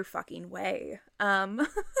motherfucking way. God,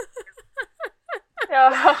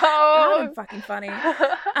 I'm No. fucking funny.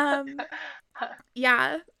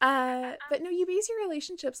 Yeah. But no, you base your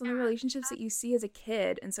relationships on the relationships that you see as a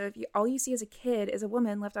kid. And so if you all you see as a kid is a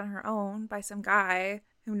woman left on her own by some guy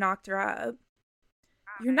who knocked her up,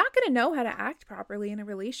 you're not going to know how to act properly in a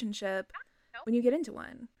relationship when you get into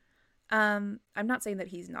one. I'm not saying that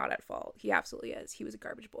he's not at fault. He absolutely is. He was a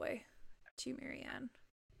garbage boy to Marianne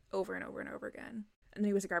over and over and over again. And then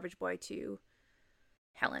he was a garbage boy to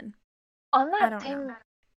Helen. On I that don't same know.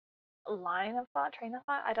 train of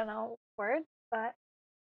thought, I don't know words, but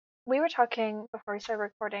we were talking before we started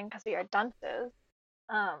recording because we are dunces.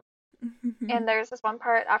 Um, and there's this one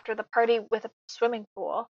part after the party with a swimming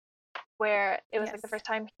pool where it was like the Yes. first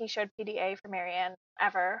time he showed PDA for Marianne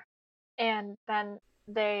ever. And then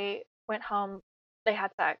they went home, they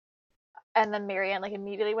had sex, and then Marianne like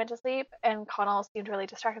immediately went to sleep, and Connell seemed really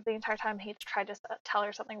distracted the entire time. He tried to tell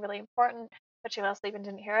her something really important, but she fell asleep and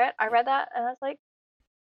didn't hear it. I read that and I was like,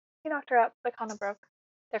 he knocked her up, the condom broke.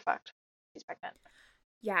 They're fucked. She's pregnant.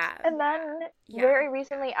 Yeah. And then Yeah. very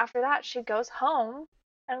recently after that, she goes home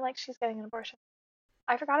and like she's getting an abortion.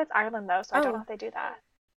 I forgot it's Ireland though, so I don't know Oh, if they do that.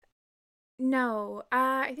 no.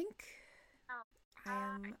 I think I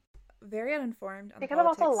am very uninformed on She the could have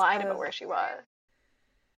also politics lied about of. where she was.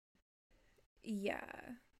 Yeah.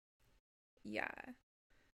 Yeah.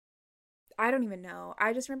 I don't even know.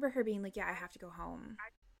 I just remember her being like, "Yeah, I have to go home,"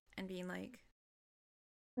 and being like,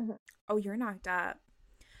 Mhm. "Oh, you're knocked up."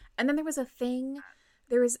 And then there was a thing.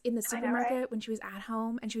 There was in the I know, right? supermarket when she was at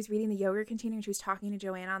home and she was reading the yogurt container and she was talking to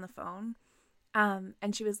Joanna on the phone.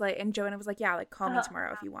 And she was like, and Joanna was like, "Yeah, like call me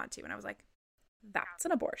tomorrow if you want to." And I was like, "That's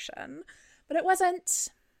an abortion," but it wasn't.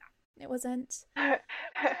 It wasn't,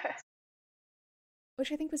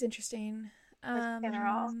 which I think was interesting.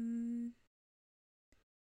 Funeral.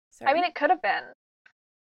 Sorry. I mean, it could have been.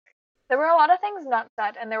 There were a lot of things not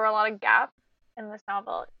said, and there were a lot of gaps in this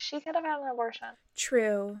novel. She could have had an abortion.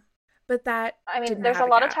 True, but that I mean, didn't there's have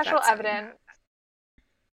a lot of gap, textual that scene. evidence.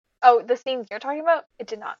 Oh, the scene you're talking about? It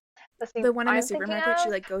did not. The scene The one in the I'm thinking supermarket, she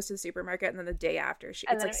of, like goes to the supermarket and then the day after and it's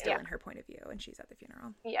then like still in her point of view and she's at the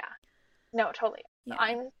funeral. yeah, no, totally. Yeah.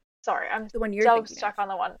 I'm sorry. I'm The one you're so thinking stuck of. on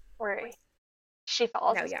the one where she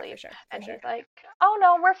falls No, asleep, yeah, for sure. and he's like, "Oh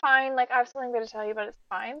no, we're fine. Like I have something good to tell you, but it's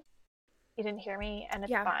fine. You didn't hear me, and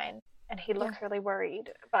it's fine." And he looked really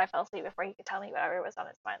worried, but I fell asleep before he could tell me whatever was on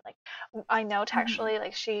his mind. Like I know textually,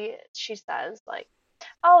 like she says like,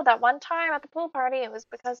 "Oh, that one time at the pool party, it was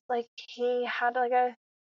because like he had like a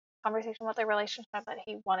conversation about their relationship that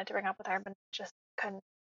he wanted to bring up with her, but just couldn't."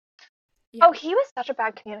 Yeah. Oh, he was such a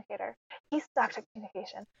bad communicator. He sucked at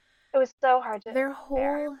communication. It was so hard to. Their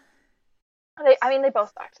whole. They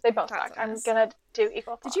both sucked. They both Thoughts sucked. on I'm this. gonna do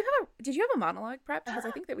equal thoughts. Did you have a monologue prepped? Because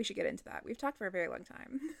I think that we should get into that. We've talked for a very long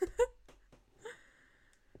time.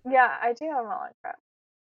 Yeah, I do have a monologue prep.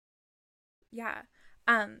 Yeah.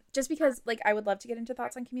 Just because like I would love to get into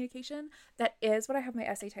thoughts on communication. That is what I have my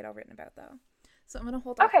essay title written about though. So I'm gonna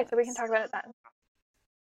hold off. Okay, so we can talk about it then.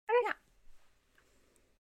 Okay. Yeah.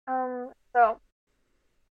 So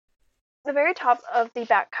the very top of the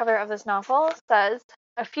back cover of this novel says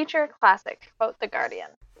a future classic, quote The Guardian.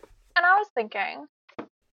 And I was thinking,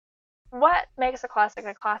 what makes a classic,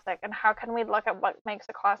 and how can we look at what makes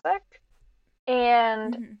a classic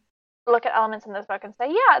and look at elements in this book and say,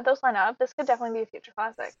 yeah, those line up. This could definitely be a future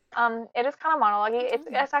classic. It is kind of monologue-y.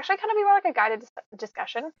 It's actually kind of be more like a guided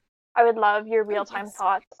discussion. I would love your real-time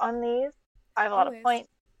thoughts on these. I have a lot of points.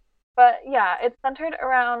 But yeah, it's centered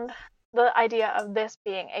around the idea of this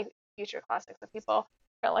being a future classic. So people are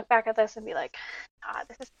gonna look back at this and be like,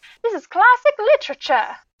 this is classic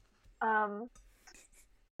literature.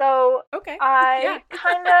 So I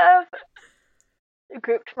kind of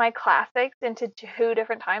grouped my classics into two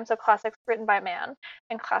different times. So classics written by man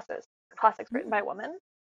and classics written by woman.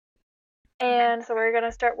 And so we're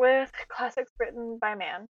gonna start with classics written by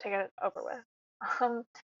man to get it over with.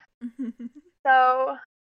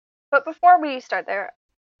 But before we start there,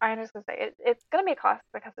 I'm just gonna say it's gonna be a classic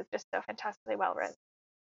because it's just so fantastically well written.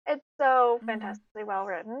 It's so fantastically well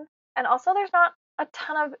written, and also there's not a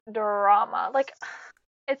ton of drama. Like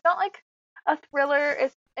it's not like a thriller.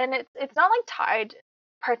 It's not like tied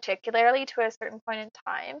particularly to a certain point in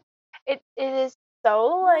time. It is so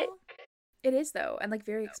like it is though, and like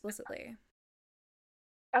very explicitly.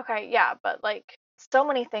 Okay, yeah, but like so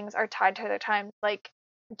many things are tied to their times. Like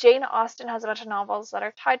Jane Austen has a bunch of novels that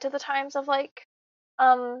are tied to the times of like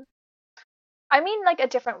I mean like a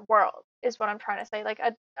different world is what I'm trying to say. Like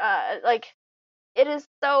like it is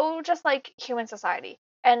so just like human society.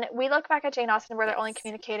 And we look back at Jane Austen where they're only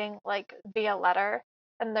communicating like via letter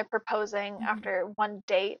and they're proposing after one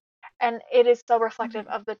date, and it is so reflective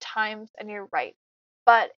of the times, and you're right.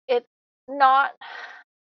 But it's not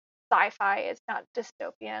sci-fi, it's not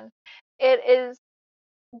dystopian. It is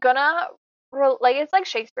gonna like it's like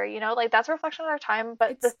Shakespeare, you know, like that's a reflection of their time,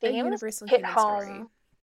 but it's the themes hit home. Story.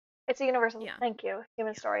 It's a universal, thank you,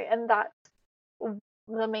 human story, and that's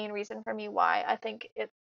the main reason for me why I think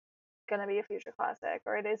it's gonna be a future classic,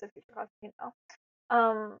 or it is a future classic, you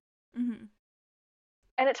know.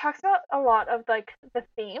 And it talks about a lot of like the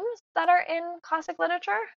themes that are in classic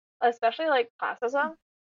literature, especially like classism.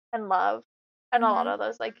 and love and a lot Mm-hmm. of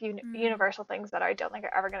those like Mm-hmm. universal things that I don't think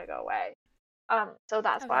are ever going to go away. So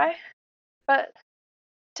that's Oh yeah. why. But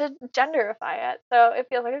to genderify it, so it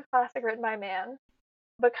feels like a classic written by a man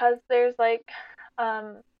because there's like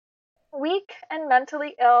um weak and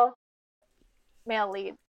mentally ill male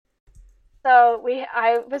lead. So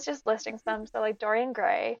I was just listing some. So like Dorian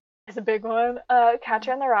Gray is a big one.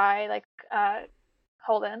 Catcher Mm. in the Rye, like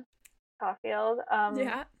Holden Caulfield.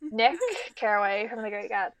 Yeah. Nick Carraway from The Great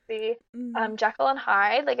Gatsby. Mm. Jekyll and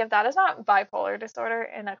Hyde. Like if that is not bipolar disorder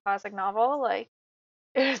in a classic novel, like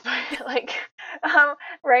it is like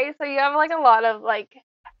right. So you have like a lot of like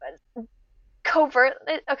covert.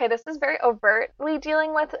 Okay, this is very overtly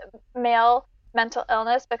dealing with male mental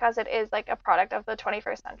illness because it is like a product of the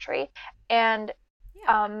 21st century, and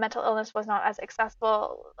Yeah. mental illness was not as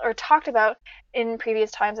accessible or talked about in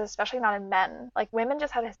previous times, especially not in men. Like women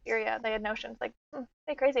just had hysteria; they had notions like,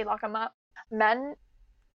 "They crazy, lock them up." Men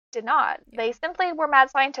did not. Yeah. They simply were mad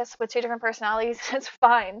scientists with two different personalities. It's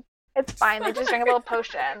fine. It's fine. They just drink a little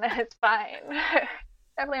potion. It's fine.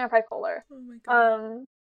 Definitely not bipolar. Oh my god.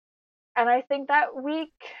 And I think that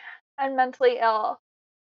weak and mentally ill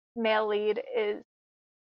male lead is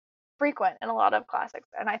frequent in a lot of classics,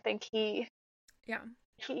 and I think Yeah.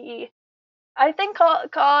 he I think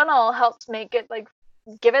Connell helps make it like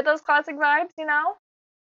give it those classic vibes, you know.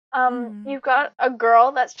 Mm. You've got a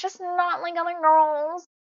girl that's just not like other girls.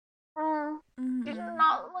 Mm, she's Mm.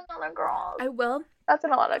 not like other girls. I will. That's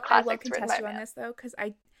in a lot of I will classics written contest by you on men. this though, because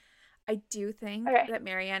I do think Okay. that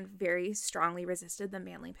Marianne very strongly resisted the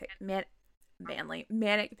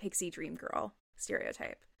manic pixie dream girl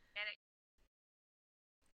stereotype.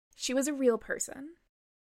 She was a real person.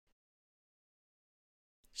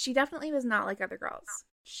 She definitely was not like other girls.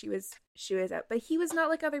 She was out, but he was not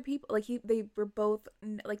like other people. Like they were both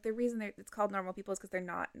like the reason it's called normal people is because they're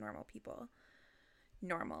not normal people.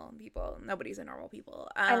 Normal people. Nobody's a normal people.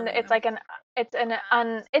 And it's like it's an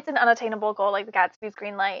unattainable goal, like the Gatsby's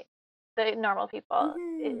green light. The normal people,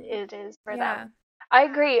 Mm-hmm. it is for Yeah. them. I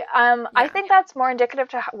agree. I Yeah. think that's more indicative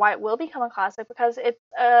to why it will become a classic because it's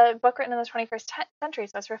a book written in the 21st century,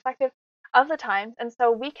 so it's reflective of the times, and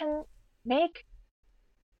so we can make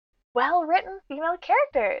well-written female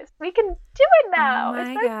characters. We can do it Oh now. It's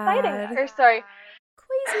my so exciting. god. Or sorry,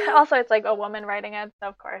 Crazy. also it's like a woman writing it, so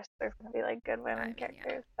of course there's gonna be like good I women mean, yeah.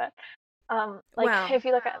 characters. But like Well, if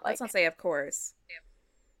you look at let's like not say of course.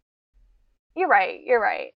 you're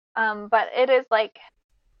right. But it is like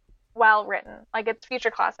well written, like it's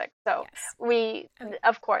future classic. So Yes. we, Oh yeah.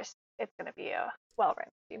 of course, it's gonna be a well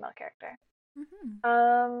written female character.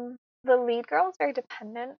 Mm-hmm. The lead girl is very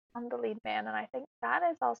dependent on the lead man, and I think that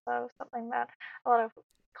is also something that a lot of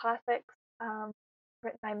classics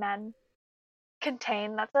written by men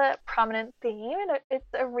contain. That's a prominent theme, and it's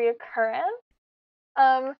a reoccurrence.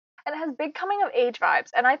 And it has big coming of age vibes,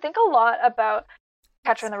 and I think a lot about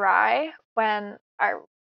Catcher in Yes. the Rye when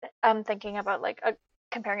I'm thinking about like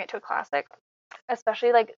comparing it to a classic,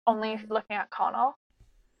 especially like only Mm-hmm. looking at Connell.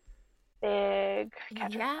 Big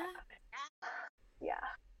Catcher in the Yeah. Rye vibes. Yeah.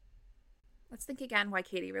 Let's think again why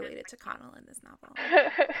Katie related to Connell in this novel.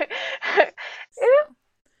 Yeah. So,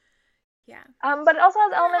 yeah. But it also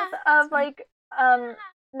has elements Yeah, it's of fine. like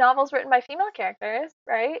novels written by female characters,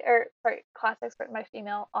 right? Or sorry, classics written by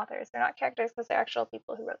female authors. They're not characters because they're actual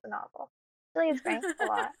people who wrote the novel. Really is great a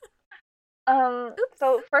lot. Oops.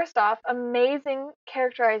 So first off, amazing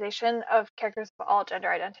characterization of characters of all gender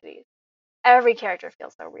identities. Every character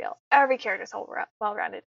feels so real. Every character is so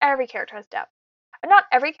well-rounded. Every character has depth. And not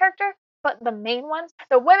every character, but the main ones.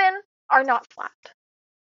 The women are not flat.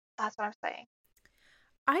 That's what I'm saying.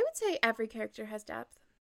 I would say every character has depth.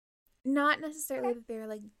 Not necessarily Okay. that they're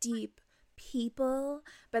like deep people,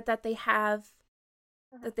 but that they have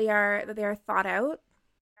Mhm. that they are thought out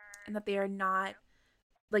and that they are not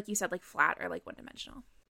like you said like flat or like one-dimensional.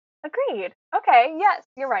 Agreed. Okay. Yes,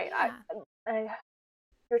 you're right. Yeah.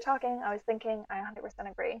 You were talking. I was thinking. I 100%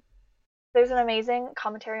 agree. There's an amazing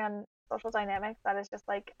commentary on social dynamics that is just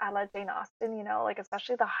like a la Jane Austen. You know, like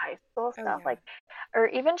especially the high school Oh stuff, yeah. like or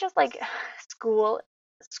even just like school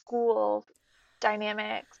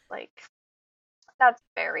dynamics. Like that's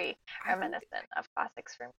very I think reminiscent of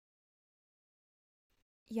classics for me.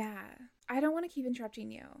 yeah. I don't want to keep interrupting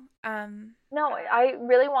you. No, I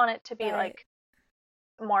really want it to be But like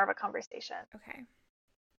more of a conversation. okay.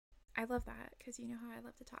 I love that because you know how I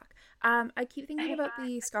love to talk. I keep thinking about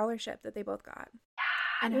the scholarship that they both got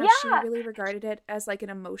and how she Yeah. really regarded it as like an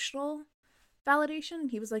emotional validation.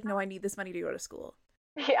 He was like, "No, I need this money to go to school."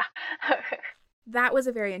 Yeah. That was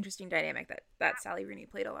a very interesting dynamic that Sally Rooney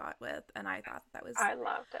played a lot with, and I thought that was I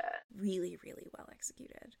loved it. really, really well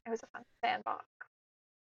executed. It was a fun sandbox.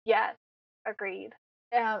 Yes, agreed.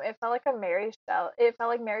 It felt like a Mary Shelley. It felt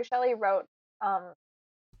like Mary Shelley wrote.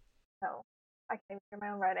 No, I can't even hear my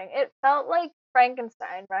own writing. It felt like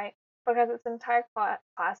Frankenstein, right? Because it's an entire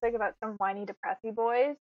classic about some whiny, depressy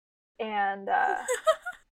boys, and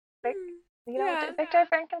Vic, Yeah. Victor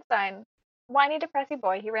Frankenstein, whiny, depressy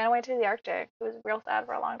boy. He ran away to the Arctic. He was real sad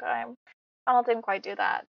for a long time. Donald didn't quite do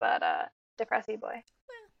that, but depressy boy.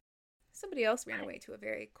 Somebody else ran away to a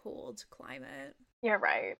very cold climate. You're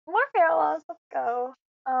right. More parallels. Let's go.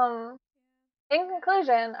 In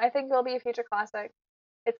conclusion, I think it'll be a future classic.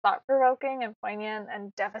 It's thought-provoking and poignant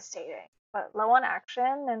and devastating, but low on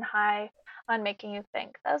action and high on making you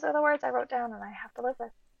think. Those are the words I wrote down, and I have to live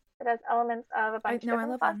with. It has elements of a bunch of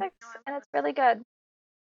different classics, and it's really good.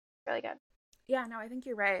 Really good. Yeah, no, I think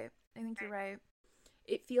you're right.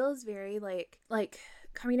 It feels very like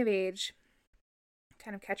coming of age,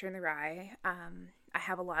 kind of Catcher in the Rye. I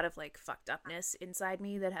have a lot of like fucked upness inside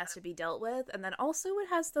me that has to be dealt with, and then also it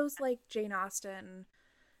has those like Jane Austen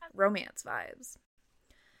romance vibes.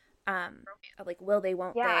 Like will they,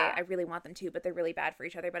 won't they? I really want them to, but they're really bad for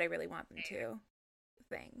each other, but I really want them to.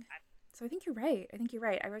 Thing. So I think you're right.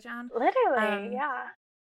 I wrote down literally,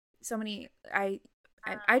 so many. I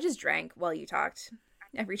just drank while you talked.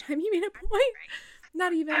 Every time you made a point,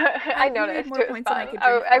 not even. I noticed more points than I could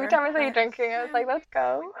drink. Every time I saw you drinking, I was like, "Let's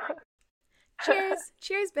go."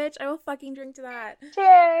 Cheers, bitch! I will fucking drink to that.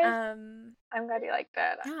 Cheers. I'm glad you liked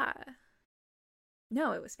it. Yeah.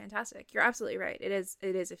 No, it was fantastic. You're absolutely right. It is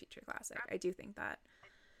a future classic. I do think that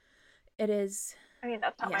it is. I mean,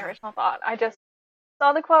 that's not my original thought. I just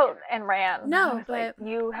saw the quote and ran. No, but like,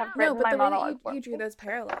 you have written my monologue. The way that you drew those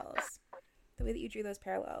parallels. The way that you drew those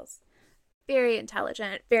parallels. Very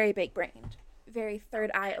intelligent, very big-brained, very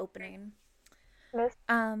third eye opening. This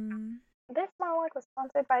monologue was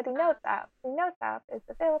sponsored by the Notes app. The Notes app is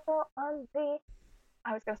available on the,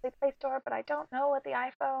 I was going to say Play Store, but I don't know what the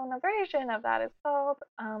iPhone version of that is called.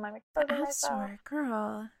 I'm exposing the App myself. Store,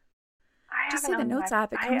 girl. Just say the Notes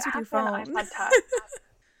app. It comes with your phone.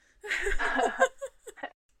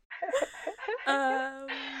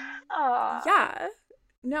 Yeah.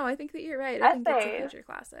 No, I think that you're right. I think it's a future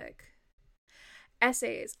classic.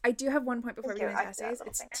 Essays. I do have one point before we get into essays.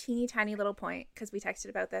 It's a teeny tiny little point because we texted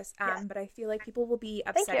about this. But I feel like people will be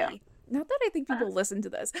upsetty. Not that I think people listen to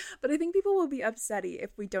this, but I think people will be upsetty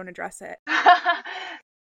if we don't address it.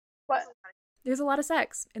 What? There's a lot of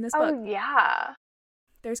sex in this book. Oh yeah.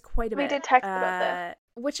 There's quite a bit. We did text about this.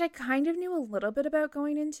 Which I kind of knew a little bit about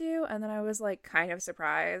going into, and then I was like kind of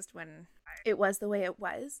surprised when it was the way it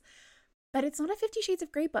was. But it's not a 50 Shades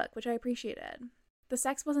of Grey book, which I appreciated. The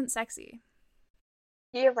sex wasn't sexy.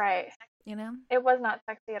 You're right. You know? It was not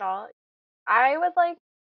sexy at all. I was like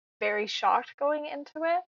very shocked going into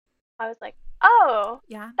it. I was like, oh,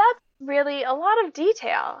 yeah, that's really a lot of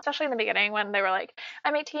detail. Especially in the beginning when they were like,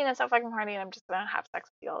 I'm 18 and so fucking horny and I'm just going to have sex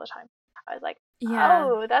with you all the time. I was like,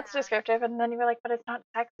 oh, that's descriptive. And then you were like, but it's not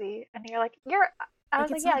sexy. And you're like, I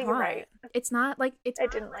was like, yeah, you're right. It's not like, I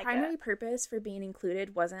didn't like primary purpose for being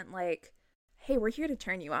included wasn't like, hey, we're here to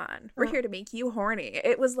turn you on. We're here to make you horny.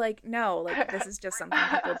 It was like, no, like this is just something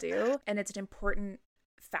people do. And it's an important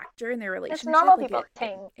factor in their relationship. It's normal people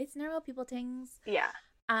things. It's normal people things. Yeah.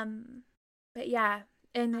 But yeah,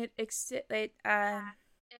 and it exhibited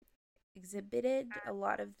a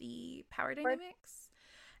lot of the power dynamics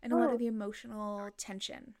and a lot of the emotional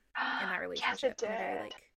tension in that relationship. Yes, it did. Very,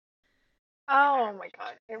 like, oh my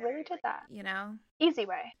god, it really did that. You know? Easy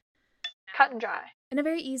way. Cut and dry. In a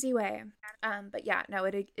very easy way. But yeah, no,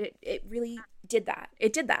 it really did that.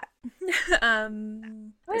 It did that. There's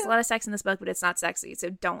a lot of sex in this book, but it's not sexy. So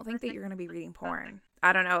don't think that you're going to be reading porn.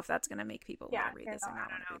 I don't know if that's going to make people want to read this or not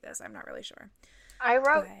want to read this. I'm not really sure. I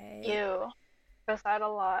wrote you beside a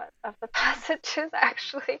lot of the passages,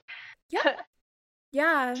 actually. Yeah.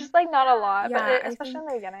 Yeah. Just like not a lot, but especially in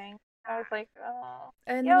the beginning. I was like, oh.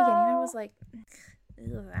 In the beginning, I was like,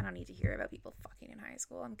 I don't need to hear about people fucking in high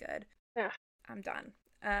school. I'm good. Yeah. I'm done.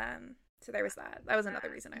 So there was that. That was another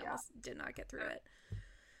reason I almost did not get through it.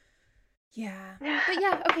 Yeah. But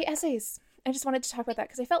yeah, okay, essays. I just wanted to talk about that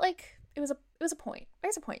because I felt like it was a point.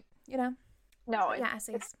 There's a point, you know? No,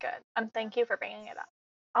 essays. It's good. Thank you for bringing it up.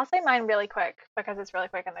 I'll say mine really quick because it's really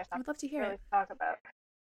quick and there's nothing to really talk about.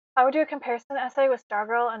 I would do a comparison essay with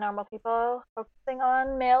Stargirl and Normal People, focusing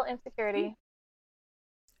on male insecurity.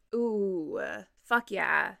 Ooh, fuck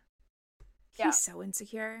yeah. He's so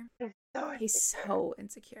insecure. He's so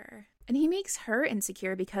insecure. And he makes her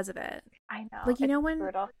insecure because of it. I know. Like, you know when...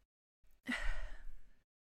 brutal.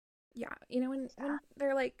 Yeah, you know when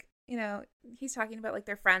they're like, you know, he's talking about like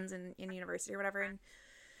their friends in university or whatever, and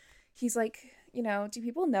he's like, you know, do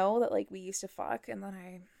people know that like we used to fuck? And then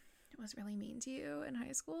was really mean to you in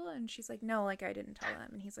high school? And she's like, no, like, I didn't tell them.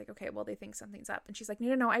 And he's like, okay, well, they think something's up. And she's like,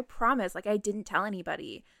 no, I promise. Like, I didn't tell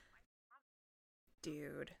anybody.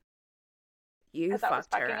 Dude. You fucked her up. That was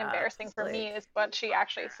fucking embarrassing for me is what she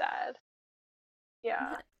actually said.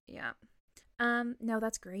 Yeah. Yeah. No,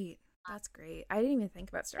 that's great. That's great. I didn't even think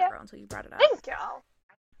about Stargirl until you brought it up. Thank y'all.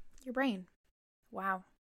 Your brain. Wow.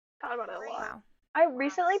 Thought about it a lot. Wow. I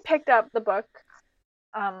recently picked up the book.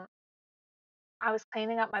 I was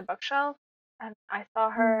cleaning up my bookshelf and I saw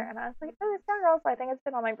her and I was like, oh, it's Stargirl, so I think it's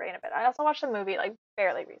been on my brain a bit. I also watched the movie like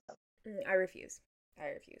fairly recently. I refuse.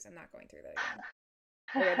 I'm not going through that again.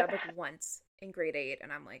 I read that book once in grade 8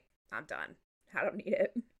 and I'm like, I'm done. I don't need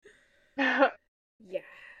it. Yeah.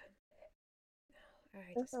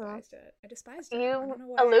 I despised it.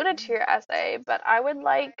 You alluded to your essay, but I would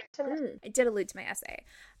like to... I did allude to my essay.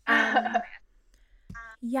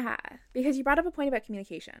 Yeah, because you brought up a point about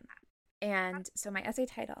communication. And so my essay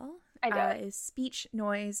title is Speech,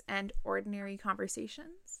 Noise, and Ordinary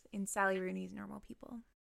Conversations in Sally Rooney's Normal People.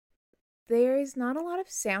 There's not a lot of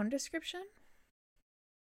sound description.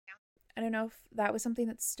 I don't know if that was something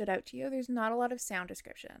that stood out to you. There's not a lot of sound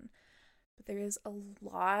description. But there is a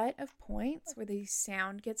lot of points where the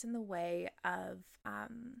sound gets in the way of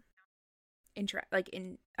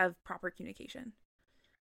of proper communication.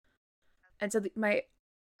 And so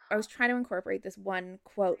I was trying to incorporate this one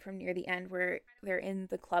quote from near the end where they're in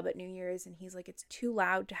the club at New Year's and he's like, it's too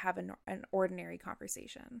loud to have an ordinary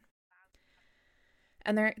conversation.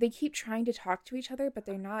 And they keep trying to talk to each other, but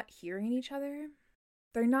they're not hearing each other.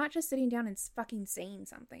 They're not just sitting down and fucking saying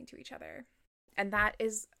something to each other. And that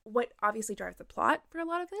is what obviously drives the plot for a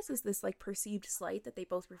lot of this, is this like perceived slight that they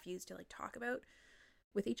both refuse to like talk about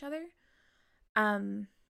with each other.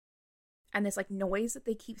 And this like noise that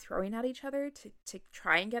they keep throwing at each other to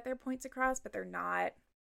try and get their points across, but they're not,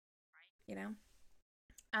 you know?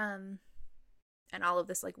 And all of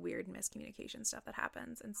this like weird miscommunication stuff that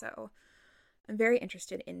happens. And so I'm very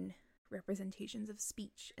interested in representations of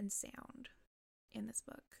speech and sound in this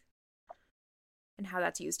book and how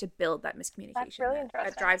that's used to build that miscommunication. That's really interesting.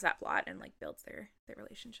 That drives that plot and like builds their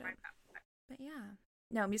relationship. But yeah,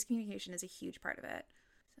 no, miscommunication is a huge part of it.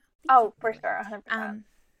 So, for sure, 100%.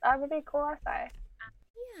 That would be a cool essay.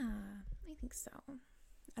 Yeah, I think so.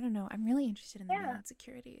 I don't know. I'm really interested in the male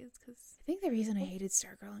insecurities because I think the reason I hated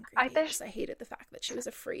Stargirl in grade 8 is I hated the fact that she was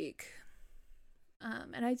a freak.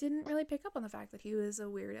 And I didn't really pick up on the fact that he was a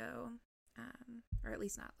weirdo. Or at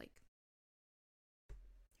least not like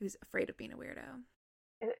he was afraid of being a weirdo.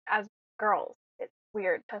 As girls, it's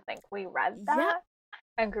weird to think we read that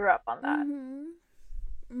and grew up on that.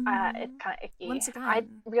 It's kind of icky. Once again, I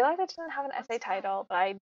realized I didn't have an essay title, but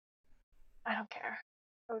I don't care.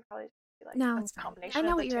 I would probably be like no, it's fine. I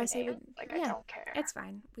know what your essay would. Like, I don't care. It's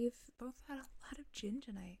fine. We've both had a lot of gin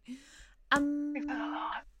tonight. We've had a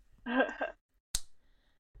lot.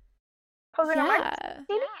 Closing remarks.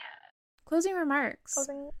 Closing remarks.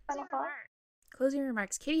 Final thought. Closing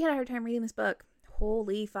remarks. Katie had a hard time reading this book.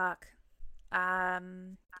 Holy fuck.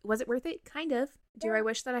 Was it worth it? Kind of. Do I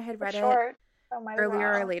wish that I had read it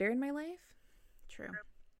earlier or later in my life? True.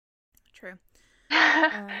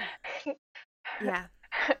 Yeah.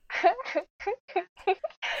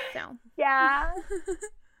 So. Yeah.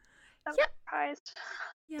 I'm surprised.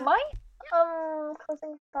 Yeah. My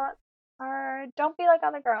closing thoughts are: don't be like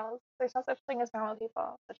other girls. There's no such thing as normal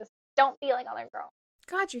people, so just don't be like other girls.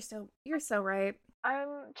 God, you're so right.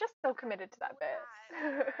 I'm just so committed to that bit.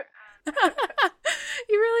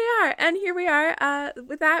 You really are. And here we are.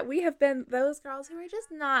 With that, we have been those girls who are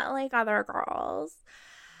just not like other girls.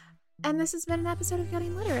 And this has been an episode of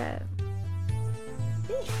Getting Literate.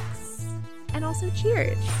 Thanks. And also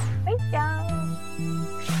cheers. Thank y'all.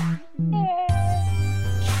 Yay.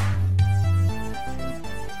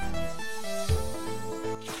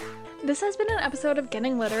 This has been an episode of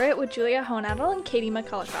Getting Literate with Julia Honadel and Katie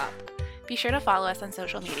McCulloch. Be sure to follow us on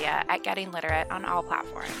social media at Getting Literate on all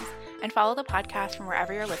platforms. And follow the podcast from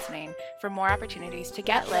wherever you're listening for more opportunities to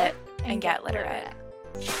get lit and get literate.